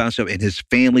good about himself, and his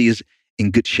family is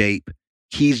in good shape.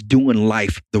 He's doing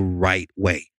life the right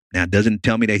way. Now, it doesn't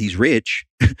tell me that he's rich.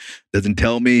 Doesn't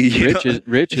tell me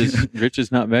rich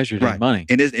is not measured in money.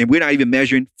 And we're not even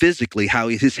measuring physically how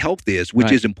his health is,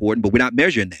 which is important, but we're not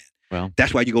measuring that. Well,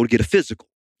 that's why you go to get a physical.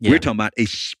 We're talking about a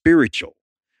spiritual.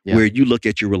 Where you look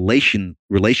at your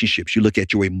relationships, you look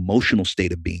at your emotional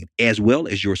state of being, as well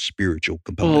as your spiritual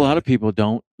component. Well, a lot of people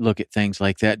don't look at things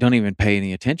like that, don't even pay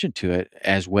any attention to it,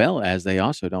 as well as they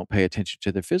also don't pay attention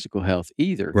to their physical health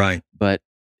either. Right. But,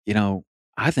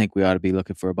 I think we ought to be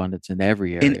looking for abundance in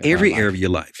every area. In every area of your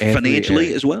life.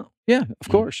 Financially as well. Yeah, of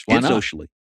course. Why and not?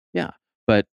 Socially. Yeah.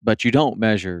 But you don't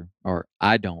measure, or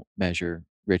I don't measure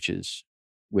riches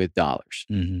with dollars.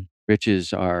 Mm-hmm.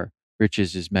 Riches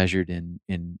is measured in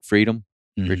freedom.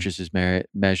 Mm-hmm. Riches is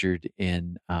measured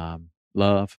in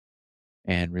love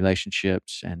and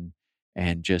relationships and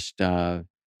just an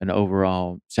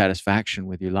overall satisfaction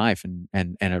with your life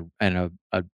and a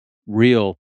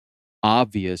real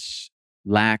obvious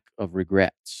lack of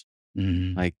regrets.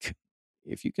 Mm-hmm. Like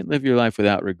if you can live your life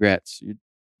without regrets, you're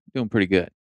doing pretty good.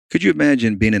 Could you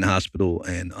imagine being in the hospital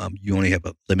and you only have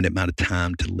a limited amount of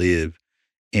time to live?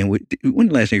 And when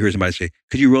the last time you heard somebody say,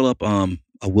 could you roll up a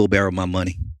wheelbarrow of my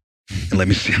money and let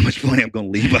me see how much money I'm going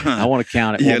to leave behind? I want to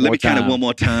count it one more time. Let me count it one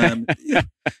more time.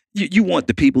 You want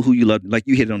the people who you love, like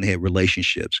you hit it on the head,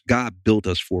 relationships. God built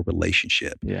us for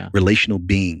relationship, relational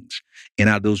beings. And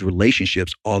out of those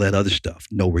relationships, all that other stuff,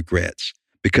 no regrets.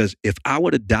 Because if I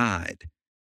would have died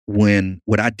when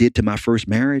what I did to my first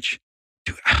marriage,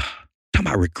 dude, talking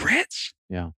about regrets,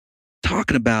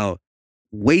 talking about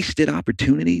wasted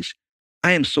opportunities.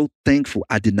 I am so thankful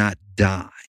I did not die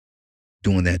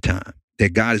during that time,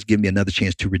 that God has given me another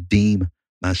chance to redeem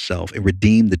myself and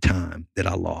redeem the time that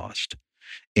I lost.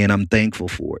 And I'm thankful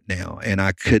for it now. And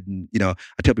I couldn't, I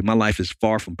tell people my life is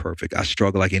far from perfect. I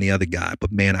struggle like any other guy,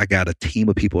 but man, I got a team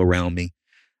of people around me.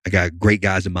 I got great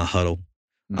guys in my huddle.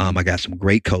 I got some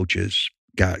great coaches,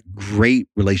 got great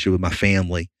relationship with my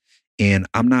family. And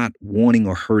I'm not wanting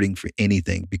or hurting for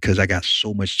anything because I got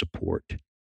so much support.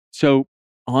 So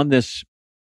on this,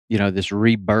 this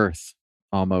rebirth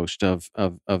almost of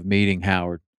meeting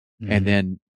Howard, and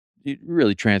then it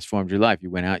really transformed your life. You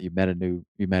went out, you met a new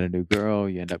girl,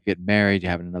 you end up getting married,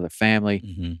 you're having another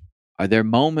family. Are there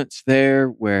moments there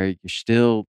where you're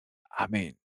still, I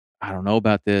don't know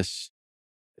about this.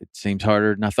 It seems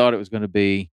harder than I thought it was going to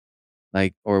be.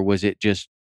 Like, or was it just,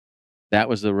 that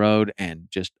was the road and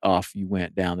just off you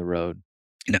went down the road?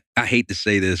 I hate to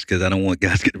say this because I don't want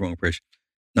guys to get the wrong impression.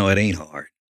 No, it ain't hard.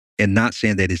 And not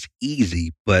saying that it's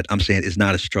easy, but I'm saying it's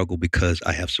not a struggle because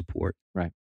I have support.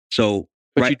 Right. So,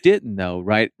 but you didn't though,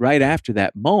 right? Right after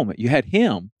that moment, you had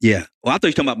him. Yeah. Well, I thought you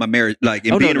were talking about my marriage, like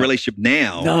in being in a relationship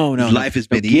now. No. Life has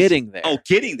been easy. Getting there. Oh,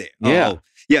 getting there. Yeah. Oh,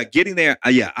 yeah. Getting there.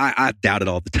 I doubt it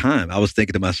all the time. I was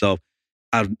thinking to myself,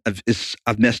 I've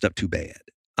messed up too bad.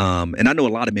 And I know a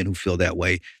lot of men who feel that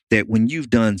way, that when you've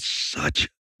done such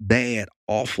bad,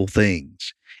 awful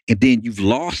things, and then you've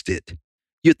lost it,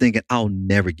 you're thinking, I'll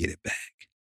never get it back.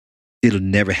 It'll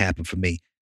never happen for me.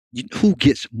 Who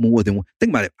gets more than one? Think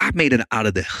about it. I made it out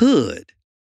of the hood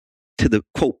to the,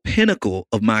 quote, pinnacle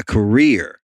of my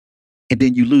career. And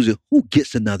then you lose it. Who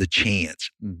gets another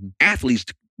chance? Athletes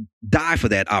die for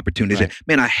that opportunity. Right. Say,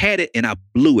 man, I had it and I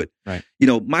blew it. Right.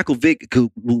 Michael Vick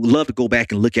would love to go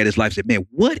back and look at his life and say, man,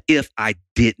 what if I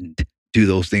didn't do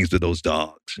those things to those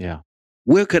dogs? Yeah.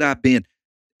 Where could I have been?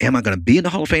 Am I going to be in the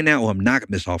Hall of Fame now or I'm not going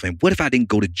to miss Hall of Fame? What if I didn't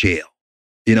go to jail?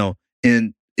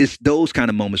 And it's those kind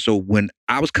of moments. So when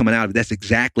I was coming out of it, that's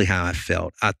exactly how I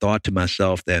felt. I thought to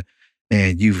myself that,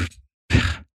 man,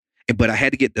 but I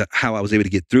had to get how I was able to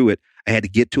get through it. I had to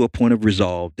get to a point of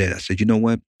resolve that I said, you know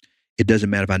what? It doesn't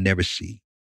matter if I never see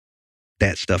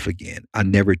that stuff again. I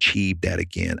never achieve that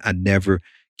again. I never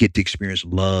get to experience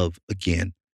love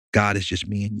again. God is just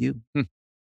me and you.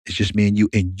 It's just me and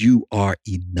you are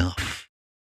enough.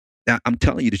 Now, I'm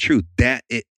telling you the truth.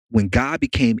 When God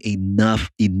became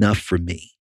enough for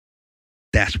me,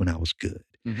 that's when I was good.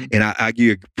 And I give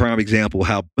you a prime example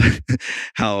how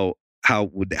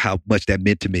much that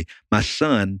meant to me. My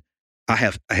son, I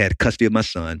had custody of my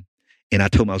son, and I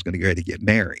told him I was going to get ready to get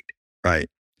married, right?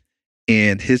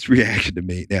 And his reaction to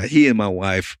me, now he and my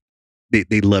wife,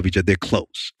 they love each other. They're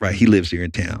close, right? He lives here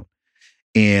in town.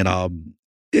 And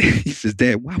he says,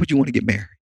 Dad, why would you want to get married?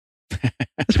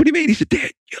 That's what he mean. He said,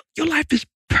 Dad, your life is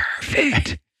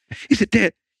perfect. He said,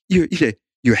 Dad,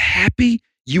 you're happy.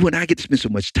 You and I get to spend so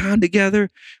much time together.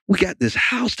 We got this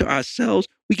house to ourselves.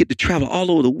 We get to travel all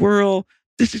over the world.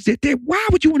 This is it. Dad, why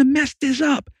would you want to mess this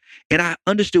up? And I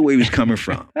understood where he was coming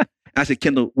from. I said,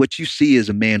 Kendall, what you see is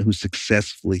a man who's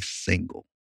successfully single.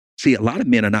 See, a lot of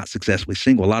men are not successfully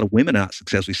single. A lot of women are not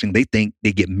successfully single. They think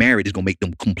they get married is going to make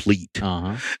them complete.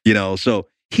 So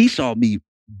he saw me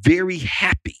very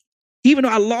happy, even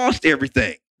though I lost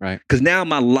everything. Right. Because now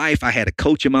my life, I had a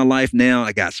coach in my life now.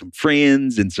 I got some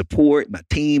friends and support, my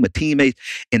team, my teammates.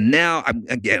 And now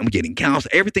I'm getting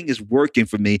counseling. Everything is working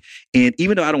for me. And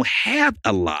even though I don't have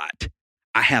a lot,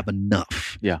 I have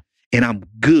enough. Yeah. And I'm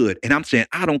good. And I'm saying,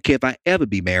 I don't care if I ever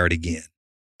be married again.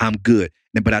 I'm good.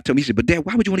 But I told him, he said, but Dad,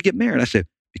 why would you want to get married? I said,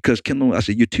 because Kendall, I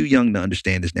said, you're too young to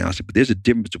understand this now. I said, but there's a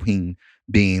difference between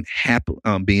being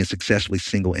successfully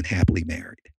single and happily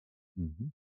married.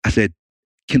 I said,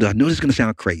 Kendall, I know this is going to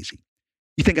sound crazy.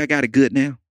 You think I got it good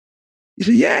now? He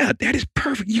said, yeah, that is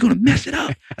perfect. You're going to mess it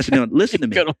up. I said, no, listen to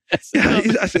me.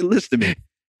 I said, listen to me.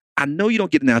 I know you don't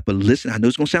get it now, but listen, I know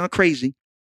it's going to sound crazy.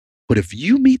 But if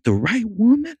you meet the right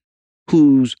woman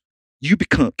who's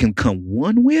can come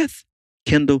one with,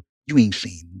 Kendall, you ain't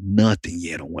seen nothing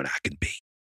yet on what I can be.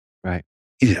 Right.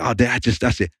 He said, oh, Dad, I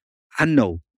said, I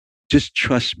know. Just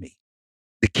trust me.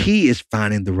 The key is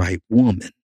finding the right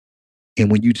woman. And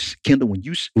Kendall,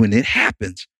 when it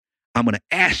happens, I'm going to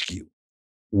ask you,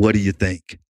 what do you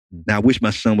think? Now, I wish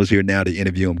my son was here now to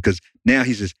interview him because now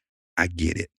he says, I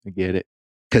get it. I get it.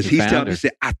 Because he's telling me, he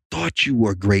said, I thought you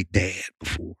were a great dad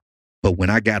before. But when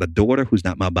I got a daughter who's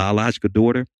not my biological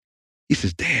daughter, he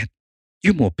says, Dad,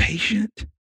 you're more patient.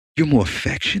 You're more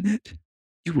affectionate.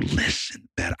 You listen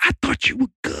better. I thought you were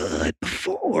good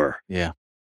before. Yeah.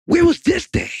 Where was this,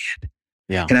 Dad?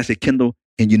 Yeah. And I said, Kendall,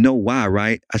 and you know why,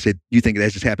 right? I said, you think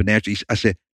that just happened naturally? I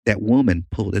said, that woman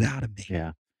pulled it out of me.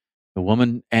 Yeah. The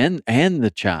woman and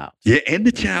the child. Yeah, and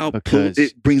the child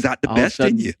it brings out the best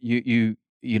in you.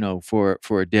 You for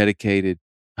a dedicated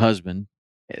husband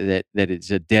that is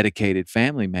a dedicated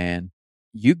family man,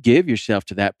 you give yourself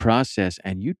to that process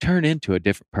and you turn into a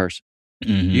different person.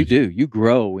 You do. You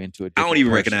grow into it. I don't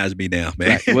even recognize me now,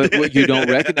 man. Right. What you don't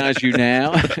recognize you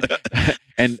now,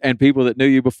 and people that knew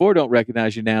you before don't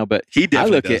recognize you now. But I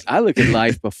look at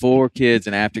life before kids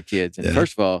and after kids. And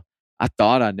first of all, I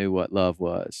thought I knew what love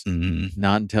was,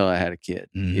 not until I had a kid.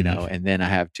 And then I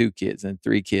have 2 kids and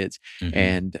 3 kids,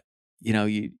 and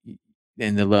you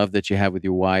and the love that you have with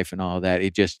your wife and all that.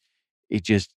 It just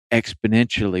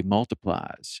exponentially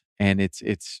multiplies. And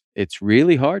it's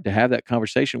really hard to have that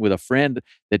conversation with a friend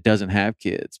that doesn't have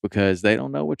kids, because they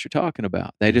don't know what you're talking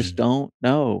about. They just don't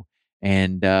know.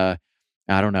 And I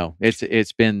don't know.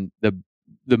 It's been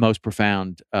the most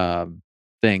profound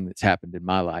thing that's happened in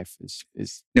my life is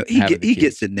he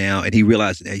gets it now, and he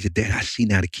realizes that. He said, Dad, I see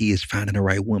now the key is finding the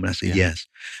right woman. I said, yes.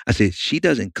 I said, she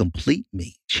doesn't complete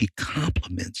me. She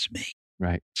compliments me.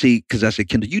 Right. See, because I said,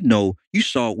 Kendall, you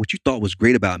saw what you thought was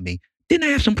great about me. Didn't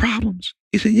I have some problems?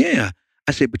 He said, yeah.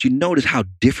 I said, but you notice how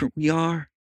different we are?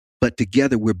 But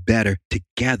together we're better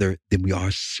together than we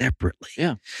are separately.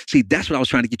 Yeah. See, that's what I was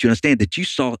trying to get you to understand, that you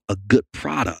saw a good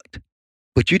product,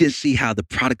 but you didn't see how the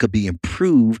product could be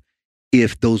improved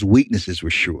if those weaknesses were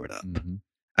shored up.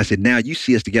 I said, now you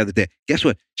see us together there. Guess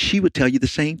what? She would tell you the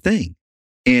same thing.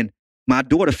 And my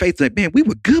daughter Faith was like, man, we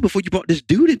were good before you brought this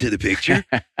dude into the picture.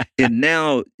 And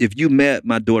now if you met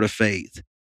my daughter Faith,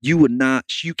 you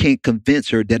can't convince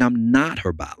her that I'm not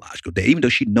her biological dad, even though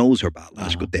she knows her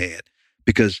biological dad.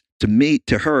 Because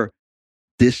to her,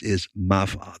 this is my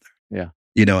father. Yeah.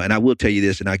 And I will tell you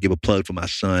this, and I give a plug for my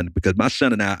son, because my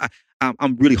son and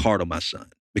I'm really hard on my son,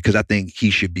 because I think he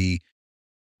should be,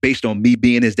 based on me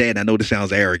being his dad. And I know this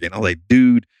sounds arrogant. I'm like,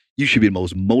 dude, you should be the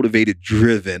most motivated,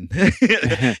 driven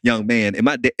young man.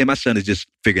 And my son is just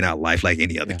figuring out life like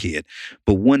any other kid.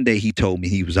 But one day he told me,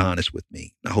 he was honest with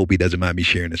me. I hope he doesn't mind me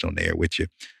sharing this on the air with you.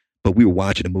 But we were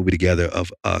watching a movie together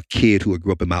of a kid who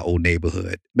grew up in my old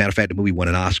neighborhood. Matter of fact, the movie won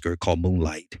an Oscar called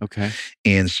Moonlight. Okay.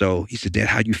 And so he said, Dad,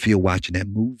 how do you feel watching that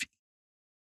movie?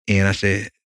 And I said,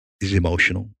 it's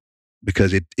emotional,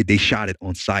 because they shot it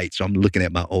on site. So I'm looking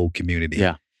at my old community.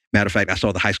 Yeah. Matter of fact, I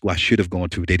saw the high school I should have gone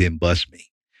to. They didn't bus me,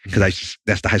 because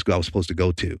that's the high school I was supposed to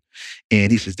go to.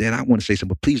 And he says, Dad, I want to say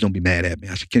something, but please don't be mad at me.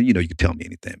 I said, you can tell me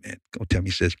anything, man. Go tell me.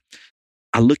 He says,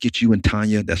 I look at you and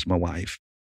Tanya, that's my wife,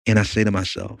 and I say to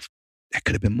myself, that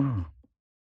could have been Mom.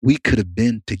 We could have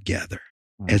been together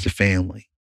as a family.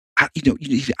 I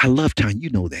love Tanya,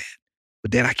 you know that.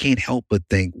 But Dad, I can't help but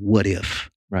think, what if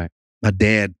my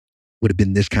dad would have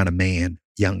been this kind of man,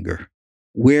 younger?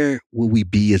 Where will we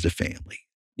be as a family?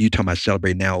 You're talking about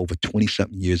celebrating now over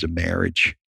 20-something years of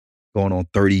marriage, going on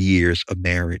 30 years of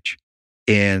marriage.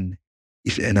 And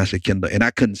he said, and I said, Kendall, and I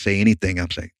couldn't say anything.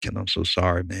 I'm saying, Kendall, I'm so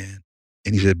sorry, man.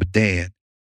 And he said, but Dad,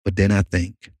 but then I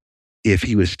think if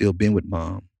he would have still been with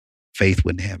Mom, Faith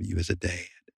wouldn't have you as a dad.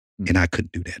 And I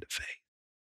couldn't do that to Faith.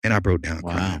 And I broke down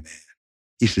crying, man.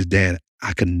 He says, Dad,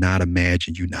 I could not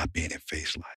imagine you not being in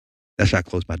Faith's life. That's how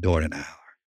close my daughter and I are.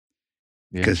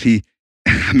 Because I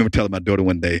remember telling my daughter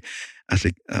one day, I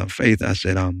said, Faith, I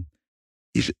said,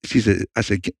 she said, I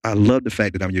said, I love the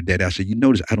fact that I'm your dad. I said, you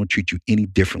notice I don't treat you any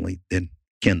differently than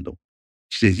Kendall.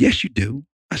 She says, yes, you do.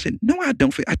 I said, no, I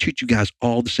don't. I treat you guys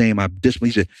all the same. I discipline.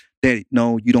 He said, Daddy,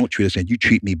 no, you don't treat us, and you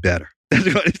treat me better.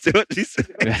 That's what she said.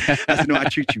 I said, no, I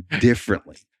treat you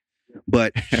differently.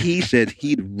 But he said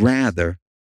he'd rather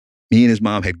me and his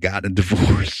mom had gotten a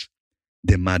divorce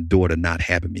than my daughter not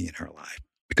having me in her life,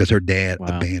 because her dad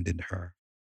abandoned her.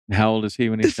 How old is he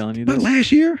when he's telling you this? About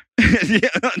last year.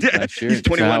 Last year. He's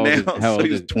 21 now. How old so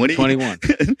he's 20. 21.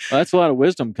 Well, that's a lot of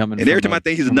wisdom coming from And every time I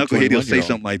think he's a knucklehead, he'll say 21-year-old.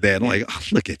 something like that. I'm like, oh,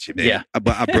 look at you, man. Yeah.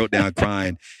 I broke down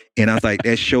crying. And I was like,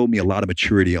 that showed me a lot of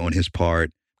maturity on his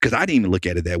part, because I didn't even look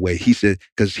at it that way. He said,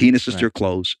 because he and his sister are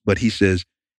close, but he says,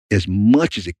 as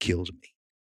much as it kills me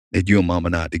that you and Mom are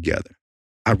not together,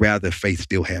 I'd rather Faith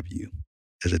still have you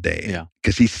as a dad. Yeah.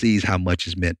 Because he sees how much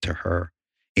is meant to her.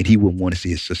 And he wouldn't want to see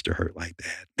his sister hurt like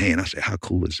that. Man, I said, how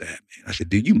cool is that, man? I said,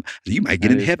 dude, you might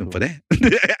get in heaven for that.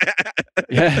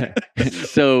 Yeah.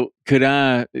 So could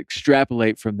I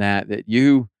extrapolate from that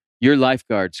your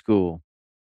lifeguard school,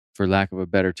 for lack of a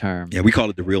better term. Yeah, we call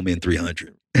it the Real Men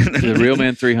 300. The Real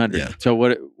Man 300. Yeah. So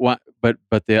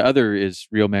but the other is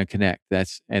Real Man Connect.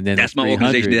 That's my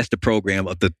organization. That's the program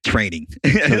of the training.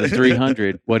 So the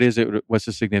 300, what is it? What's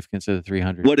the significance of the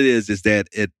 300? What it is that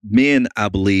men, I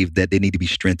believe that they need to be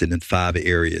strengthened in 5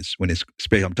 areas.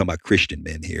 Especially I'm talking about Christian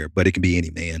men here, but it can be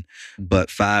any man. Mm-hmm.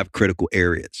 But 5 critical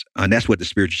areas. And that's what the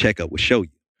spiritual checkup will show you.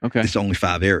 Okay. It's only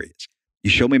 5 areas. You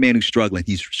show me a man who's struggling,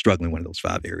 he's struggling in one of those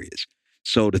 5 areas.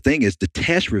 So the thing is, the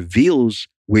test reveals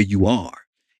where you are.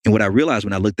 And what I realized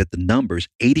when I looked at the numbers,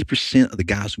 80% of the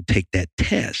guys who take that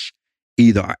test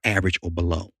either are average or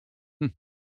below.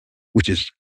 which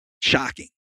is shocking.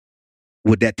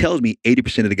 What that tells me,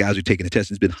 80% of the guys who are taking the test,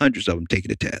 there's been hundreds of them taking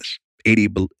the test,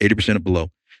 80% or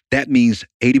below. That means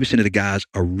 80% of the guys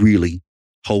are really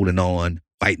holding on,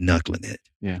 white knuckling it.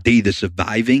 Yeah. They're either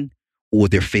surviving or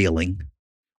they're failing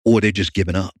or they're just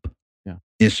giving up. Yeah.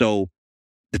 And so,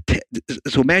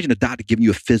 so imagine a doctor giving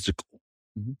you a physical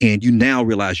and you now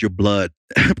realize your blood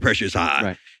pressure is high,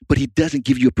 Right. but he doesn't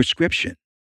give you a prescription.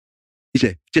 He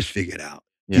said, just figure it out.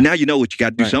 Yeah. Now you know what you got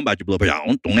to do Right. something about your blood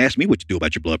pressure. Don't ask me what to do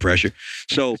about your blood pressure.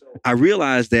 So I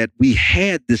realized that we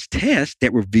had this test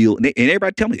that revealed, and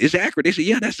everybody tell me, it's accurate. They say,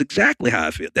 yeah, that's exactly how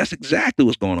I feel. That's exactly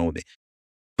what's going on with me.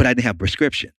 But I didn't have a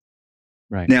prescription.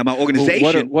 Right. Now my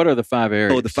organization. What are the 5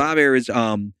 areas? Oh, the 5 areas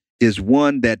is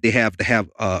one that they have to have,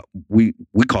 we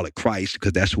call it Christ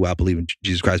because that's who I believe in,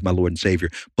 Jesus Christ, my Lord and Savior.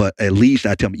 But at least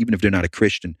I tell them, even if they're not a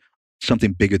Christian,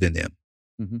 something bigger than them.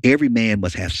 Mm-hmm. Every man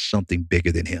must have something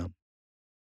bigger than him.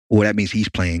 Or that means he's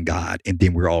playing God and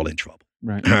then we're all in trouble.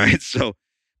 Right. All right. So,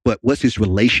 but what's his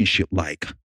relationship like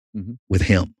with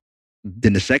him? Mm-hmm.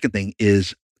 Then the second thing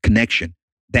is connection.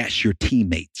 That's your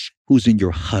teammates. Who's in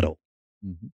your huddle?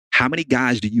 Mm-hmm. How many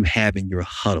guys do you have in your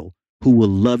huddle who will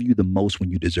love you the most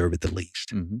when you deserve it the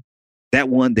least? Mm-hmm. That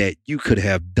one that you could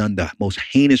have done the most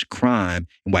heinous crime,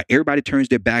 and while everybody turns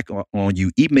their back on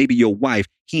you, even maybe your wife,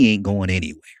 he ain't going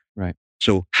anywhere. Right.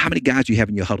 So how many guys do you have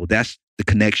in your huddle? That's the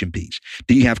connection piece.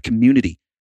 Do you have community?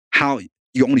 How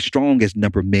you're only strong as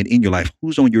number of men in your life.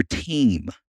 Who's on your team?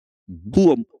 Mm-hmm.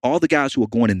 Who are all the guys who are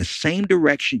going in the same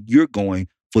direction you're going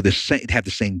for the same, have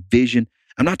the same vision?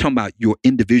 I'm not talking about your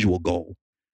individual goal.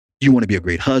 You want to be a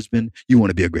great husband. You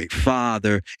want to be a great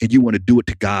father, and you want to do it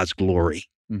to God's glory.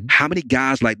 Mm-hmm. How many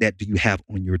guys like that do you have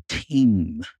on your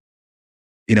team?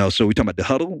 You know, so we're talking about the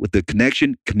huddle with the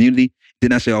connection, community.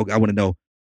 Then I say, oh, I want to know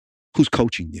who's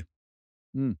coaching you.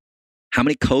 Mm. How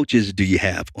many coaches do you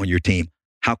have on your team?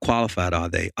 How qualified are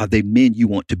they? Are they men you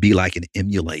want to be like and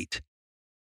emulate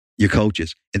your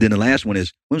coaches? And then the last one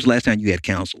is, when was the last time you had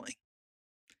counseling?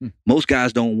 Most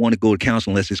guys don't want to go to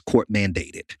counseling unless it's court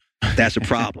mandated. That's a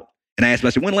problem. And I asked him, I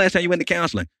said, when the last time you went to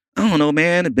counseling? I don't know,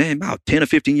 man. It's been about 10 or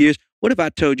 15 years. What if I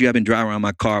told you I've been driving around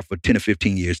my car for 10 or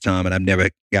 15 years time and I've never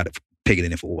got to take it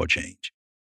in for oil change?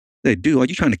 They do. Are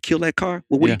you trying to kill that car?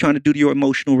 Well, what are you trying to do to your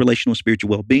emotional, relational, spiritual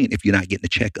well-being if you're not getting a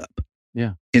checkup?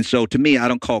 Yeah. And so to me, I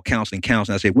don't call counseling.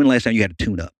 I say, when the last time you had a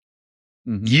tune-up?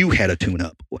 Mm-hmm. You had a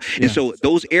tune-up. And so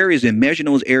those areas and measuring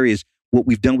those areas, what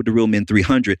we've done with the Real Men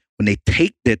 300, when they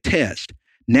take their test,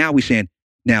 now we're saying,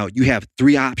 now you have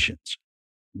 3 options.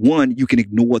 One, you can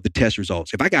ignore the test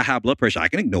results. If I got high blood pressure, I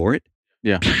can ignore it.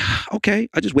 Yeah. Okay,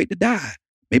 I just wait to die.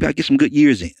 Maybe I get some good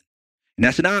years in. And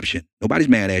that's an option. Nobody's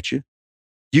mad at you.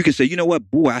 You can say, you know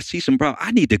what, boy, I see some problem.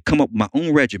 I need to come up with my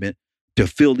own regimen to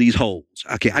fill these holes.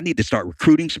 Okay, I need to start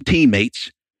recruiting some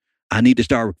teammates. I need to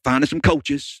start finding some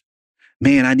coaches.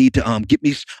 Man, I need to I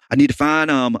need to find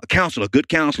a counselor, a good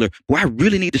counselor. Boy, I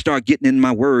really need to start getting in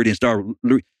my word and start.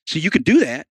 So you can do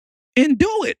that and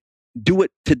do it. Do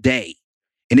it today.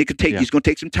 And it could take, it's going to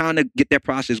take some time to get that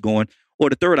process going. Or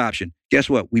the third option, guess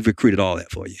what? We've recruited all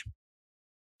that for you.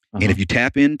 And if you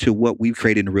tap into what we've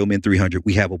created in the Real Men 300,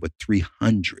 we have over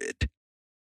 300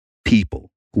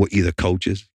 people who are either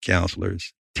coaches,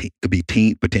 counselors, could be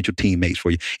potential teammates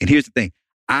for you. And here's the thing.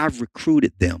 I've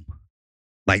recruited them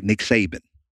like Nick Saban.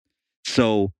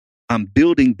 So I'm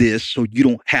building this so you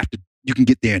don't have to, you can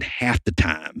get there in half the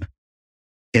time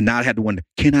and not have to wonder,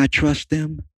 can I trust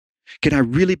them? Can I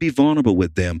really be vulnerable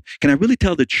with them? Can I really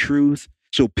tell the truth?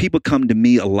 So people come to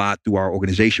me a lot through our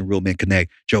organization, Real Men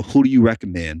Connect. Joe, who do you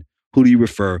recommend? Who do you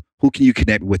refer? Who can you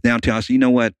connect with? Now I'm telling you, you know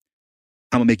what?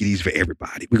 I'm going to make it easy for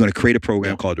everybody. We're going to create a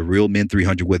program called the Real Men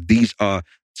 300 where these are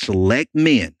select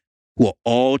men who are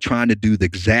all trying to do the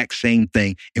exact same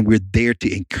thing. And we're there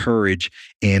to encourage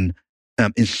and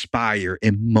inspire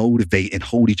and motivate and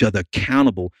hold each other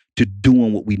accountable to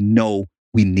doing what we know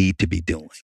we need to be doing.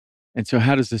 And so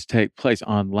how does this take place?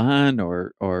 Online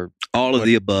or all of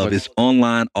the above? It's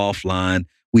online, offline.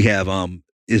 We have a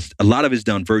lot of it's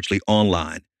done virtually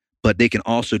online, but they can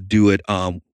also do it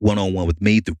one-on-one with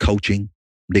me through coaching.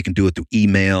 They can do it through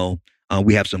email.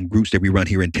 We have some groups that we run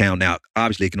here in town. Now,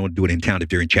 obviously, they can only do it in town if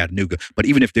they're in Chattanooga. But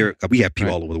even if we have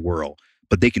people all over the world,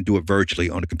 but they can do it virtually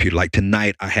on the computer. Like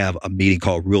tonight, I have a meeting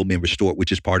called Real Men Restored,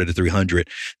 which is part of the 300.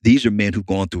 These are men who've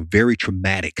gone through very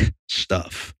traumatic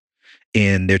stuff,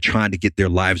 and they're trying to get their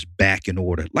lives back in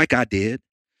order, like I did.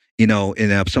 You know,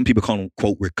 and some people call them,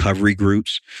 quote, recovery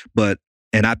groups.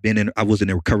 And I was in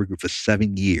a recovery group for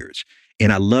 7 years.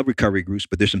 And I love recovery groups,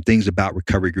 but there's some things about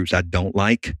recovery groups I don't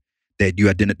like, that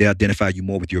they identify you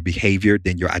more with your behavior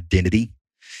than your identity.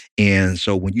 And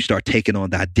so when you start taking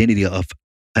on the identity of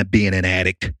being an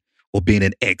addict or being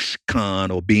an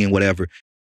ex-con or being whatever,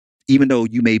 even though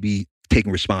you may be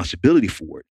taking responsibility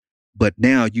for it. But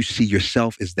now you see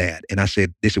yourself as that. And they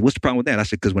said, what's the problem with that? I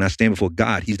said, because when I stand before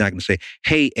God, he's not going to say,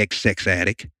 hey, ex-sex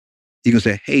addict. He's going to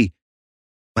say, hey,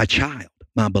 my child,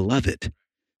 my beloved.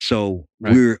 So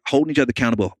we're holding each other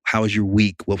accountable. How was your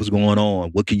week? What was going on?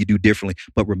 What can you do differently?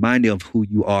 But reminding of who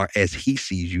you are as he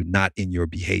sees you, not in your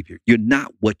behavior. You're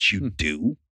not what you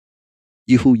do.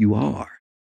 You're who you are.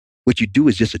 What you do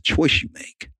is just a choice you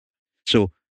make.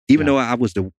 So even though I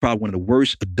was probably one of the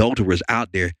worst adulterers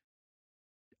out there,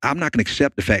 I'm not going to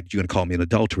accept the fact that you're going to call me an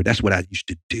adulterer. That's what I used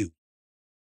to do.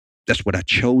 That's what I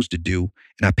chose to do,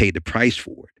 and I paid the price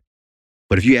for it.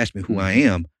 But if you ask me who I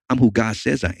am, I'm who God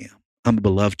says I am. I'm a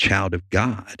beloved child of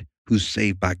God who's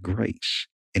saved by grace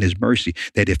and his mercy,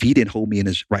 that if he didn't hold me in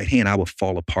his right hand, I would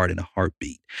fall apart in a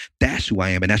heartbeat. That's who I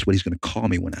am, and that's what he's going to call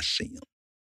me when I see him.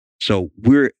 So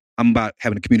I'm about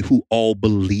having a community who all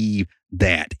believe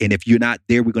that. And if you're not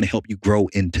there, we're going to help you grow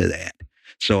into that.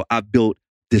 So I've built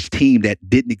this team that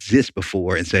didn't exist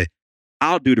before and said,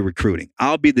 I'll do the recruiting.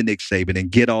 I'll be the Nick Saban and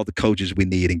get all the coaches we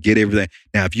need and get everything.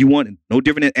 Now, if you want, no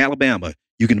different than Alabama,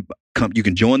 you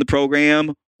can join the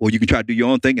program, or you can try to do your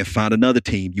own thing and find another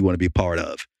team you want to be a part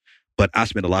of. But I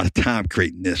spent a lot of time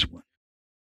creating this one.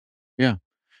 Yeah.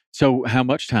 So how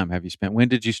much time have you spent? When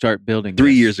did you start building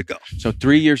 3 this? years ago. So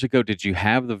 3 years ago, did you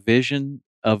have the vision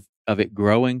of it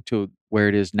growing to where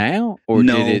it is now? Or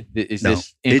no, this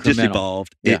incremental? It just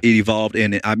evolved. Yeah. It evolved.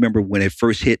 And I remember when it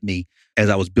first hit me, as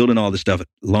I was building all this stuff,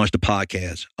 launched a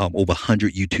podcast, over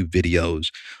 100 YouTube videos,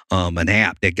 an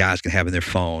app that guys can have in their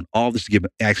phone, all this to give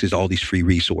access to all these free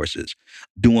resources,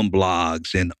 doing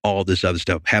blogs and all this other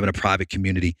stuff, having a private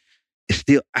community.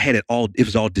 It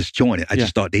was all disjointed. I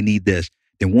just thought they need this.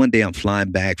 Then one day I'm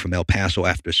flying back from El Paso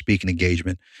after a speaking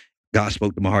engagement. God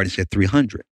spoke to my heart and said,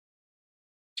 300. I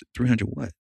said, 300 what?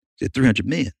 He said, 300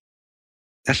 men.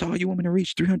 That's all you want me to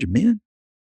reach, 300 men?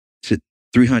 He said,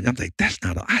 300. I'm like, that's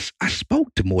not, I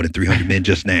spoke to more than 300 men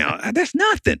just now. That's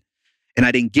nothing. And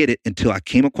I didn't get it until I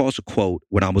came across a quote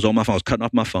when I was on my phone. I was cutting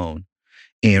off my phone.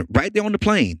 And right there on the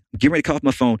plane, I'm getting ready to cut off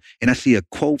my phone. And I see a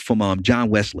quote from John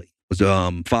Wesley, was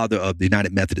the father of the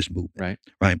United Methodist movement.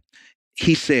 Right.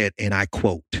 He said, and I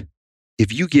quote,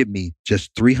 if you give me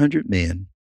just 300 men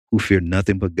who fear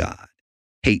nothing but God,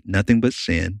 hate nothing but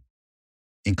sin,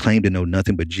 and claim to know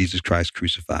nothing but Jesus Christ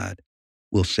crucified,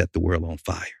 we'll set the world on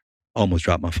fire. Almost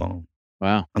dropped my phone.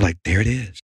 Wow. I'm like, there it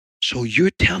is. So you're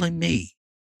telling me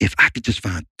if I could just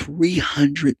find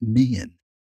 300 men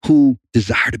who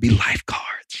desire to be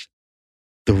lifeguards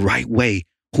the right way,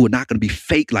 who are not going to be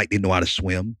fake like they know how to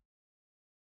swim,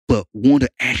 but want to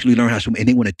actually learn how to swim, and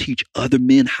they want to teach other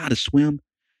men how to swim,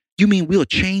 you mean we'll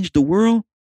change the world?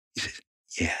 He says,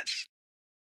 yes.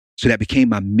 So that became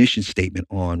my mission statement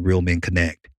on Real Men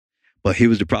Connect. But here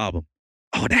was the problem.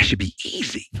 Oh, that should be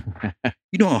easy.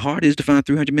 You know how hard it is to find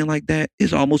 300 men like that?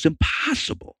 It's almost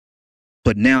impossible.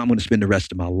 But now I'm going to spend the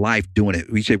rest of my life doing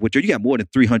it. We say, well, Joe, you got more than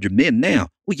 300 men now.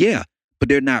 Well, yeah, but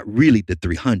they're not really the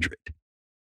 300.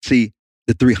 See,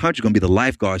 the 300 are going to be the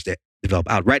lifeguards that develop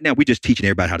out. Right now, we're just teaching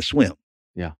everybody how to swim.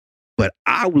 Yeah. But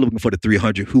I was looking for the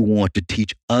 300 who want to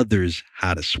teach others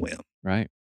how to swim. Right.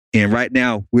 And right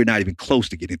now, we're not even close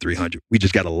to getting 300. We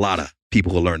just got a lot of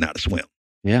people who learn how to swim.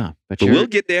 Yeah, but we'll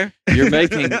get there. You're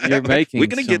making. We're going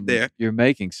to get there. You're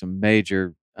making some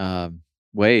major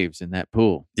waves in that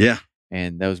pool. Yeah,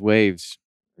 and those waves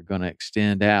are going to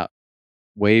extend out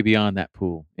way beyond that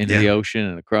pool into the ocean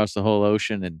and across the whole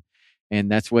ocean,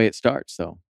 and that's the way it starts.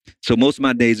 So most of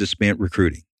my days are spent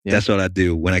recruiting. Yeah. That's what I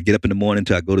do. When I get up in the morning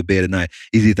till I go to bed at night,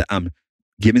 is either I'm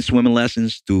giving swimming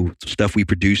lessons through stuff we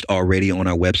produced already on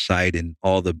our website and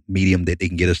all the medium that they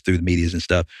can get us through the medias and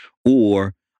stuff,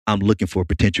 or I'm looking for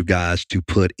potential guys to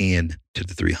put in to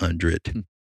the 300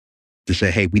 to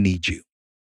say, hey, we need you.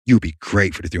 You'd be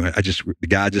great for the 300. The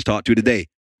guy I just talked to today,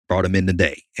 brought him in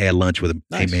today, had lunch with him.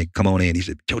 Nice. Hey man, come on in. He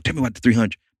said, Joe, tell me about the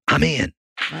 300. I'm in.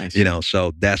 Nice.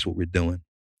 So that's what we're doing.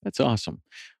 That's awesome.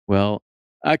 Well,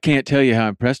 I can't tell you how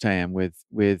impressed I am with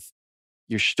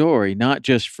your story, not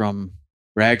just from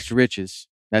rags to riches.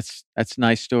 That's a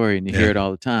nice story, and you hear it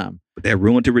all the time. But that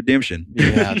ruin to redemption.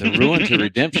 Yeah, the ruin to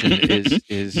redemption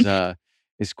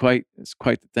is quite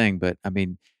the thing. But I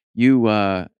mean,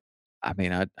 I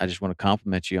just want to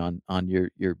compliment you on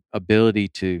your ability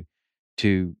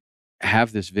to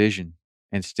have this vision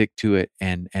and stick to it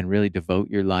and really devote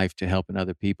your life to helping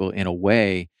other people in a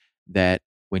way that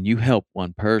when you help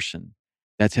one person,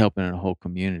 that's helping a whole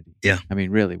community. Yeah. I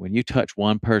mean, really, when you touch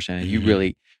one person and you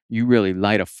really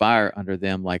light a fire under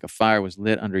them like a fire was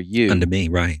lit under you. Under me,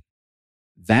 right.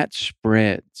 That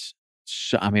spreads.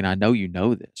 So, I mean, I know you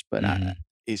know this, but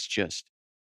is just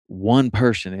one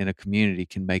person in a community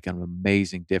can make an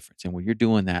amazing difference. And when you're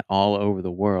doing that all over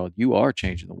the world, you are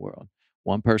changing the world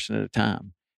one person at a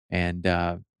time. And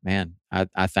man,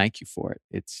 I thank you for it.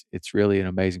 It's really an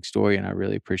amazing story, and I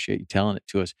really appreciate you telling it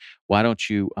to us. Why don't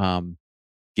you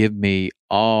give me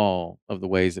all of the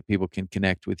ways that people can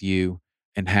connect with you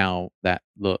and how that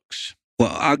looks?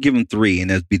 Well, I'll give them 3,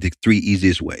 and that'd be the 3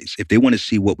 easiest ways. If they want to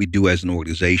see what we do as an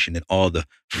organization and all the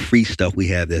free stuff we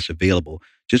have that's available,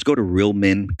 just go to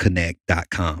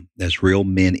realmenconnect.com. That's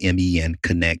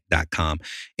realmenconnect.com.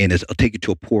 And it'll take you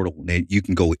to a portal. And you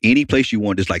can go any place you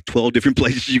want. There's like 12 different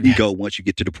places you can go once you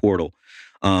get to the portal.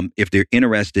 If they're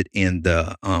interested in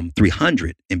the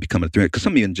 300 and becoming a 300, because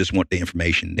some of them just want the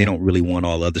information. They don't really want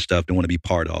all the other stuff. They want to be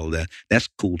part of all of that. That's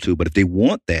cool too. But if they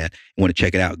want that and want to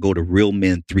check it out, go to Real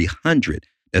Men 300.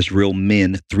 That's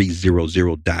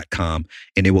realmen300.com.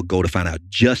 And they will go to find out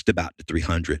just about the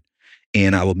 300.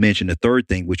 And I will mention the third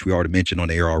thing, which we already mentioned on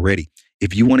the air already.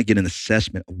 If you want to get an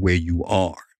assessment of where you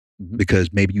are, because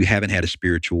maybe you haven't had a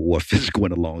spiritual or physical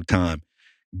in a long time,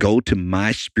 go to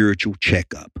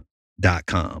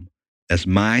myspiritualcheckup.com. That's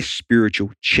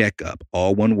myspiritualcheckup,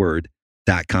 all one word,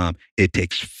 .com. It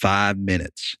takes 5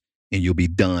 minutes and you'll be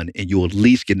done, and you'll at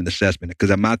least get an assessment.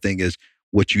 Because my thing is,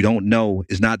 what you don't know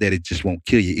is not that it just won't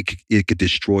kill you. It could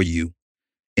destroy you.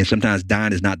 And sometimes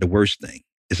dying is not the worst thing.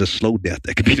 It's a slow death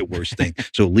that could be the worst thing.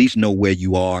 So at least know where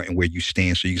you are and where you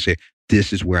stand, so you can say,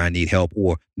 this is where I need help,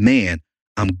 or man,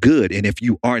 I'm good. And if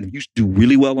you are, and if you do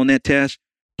really well on that test,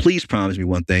 please promise me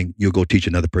one thing: you'll go teach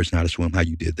another person how to swim, how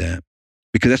you did that.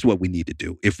 Because that's what we need to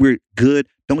do. If we're good,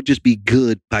 don't just be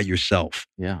good by yourself.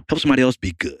 Yeah. Help somebody else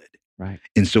be good. Right.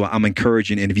 And so I'm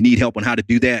encouraging, and if you need help on how to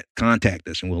do that, contact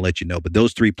us and we'll let you know. But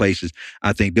those 3 places,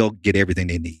 I think they'll get everything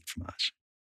they need from us.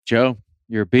 Joe,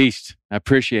 you're a beast. I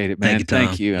appreciate it, man.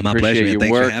 Thank you, Tom. I My appreciate pleasure, man. your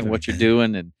Thanks for work having and what me, you're man.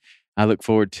 doing. And I look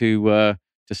forward to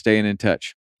staying in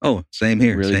touch. Oh, same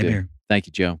here. Really Same do. here. Thank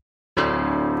you, Joe.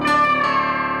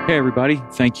 Hey, everybody.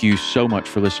 Thank you so much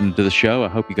for listening to the show. I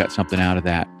hope you got something out of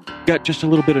that. Got just a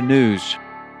little bit of news.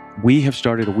 We have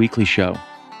started a weekly show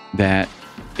that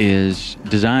is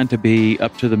designed to be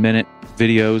up-to-the-minute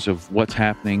videos of what's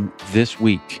happening this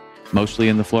week, mostly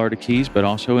in the Florida Keys, but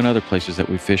also in other places that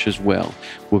we fish as well.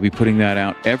 We'll be putting that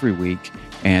out every week,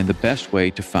 and the best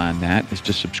way to find that is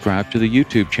to subscribe to the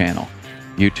YouTube channel,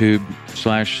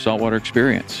 YouTube/Saltwater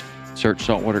Experience. Search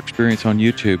Saltwater Experience on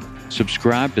YouTube.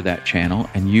 Subscribe to that channel,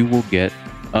 and you will get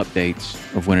updates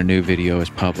of when a new video is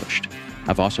published.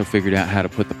 I've also figured out how to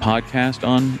put the podcast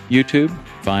on YouTube,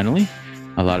 finally.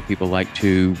 A lot of people like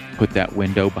to put that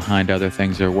window behind other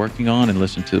things they're working on and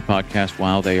listen to the podcast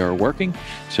while they are working.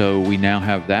 So we now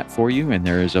have that for you, and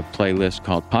there is a playlist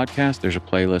called Podcast. There's a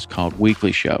playlist called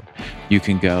Weekly Show. You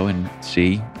can go and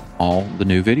see all the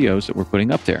new videos that we're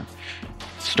putting up there.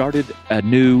 Started a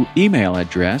new email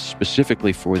address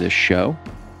specifically for this show,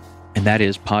 and that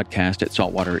is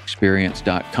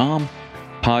podcast@saltwaterexperience.com.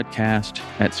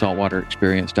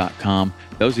 podcast@saltwaterexperience.com.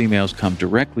 Those emails come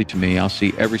directly to me. I'll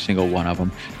see every single one of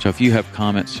them. So if you have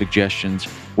comments, suggestions,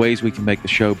 ways we can make the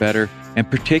show better, and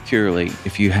particularly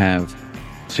if you have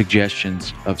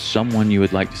suggestions of someone you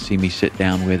would like to see me sit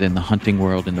down with in the hunting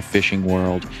world, in the fishing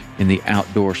world, in the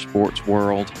outdoor sports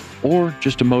world, or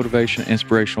just a motivation,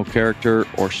 inspirational character,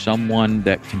 or someone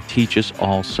that can teach us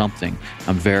all something,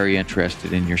 I'm very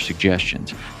interested in your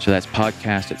suggestions. So that's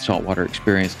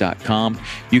podcast@saltwaterexperience.com.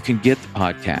 You can get the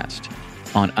podcast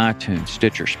on iTunes,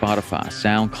 Stitcher, Spotify,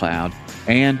 SoundCloud,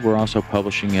 and we're also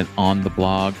publishing it on the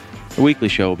blog. The weekly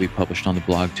show will be published on the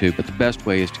blog too, but the best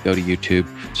way is to go to YouTube,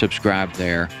 subscribe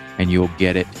there, and you'll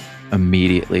get it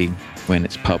immediately when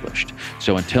it's published.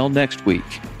 So until next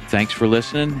week, thanks for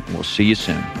listening, and we'll see you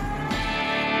soon.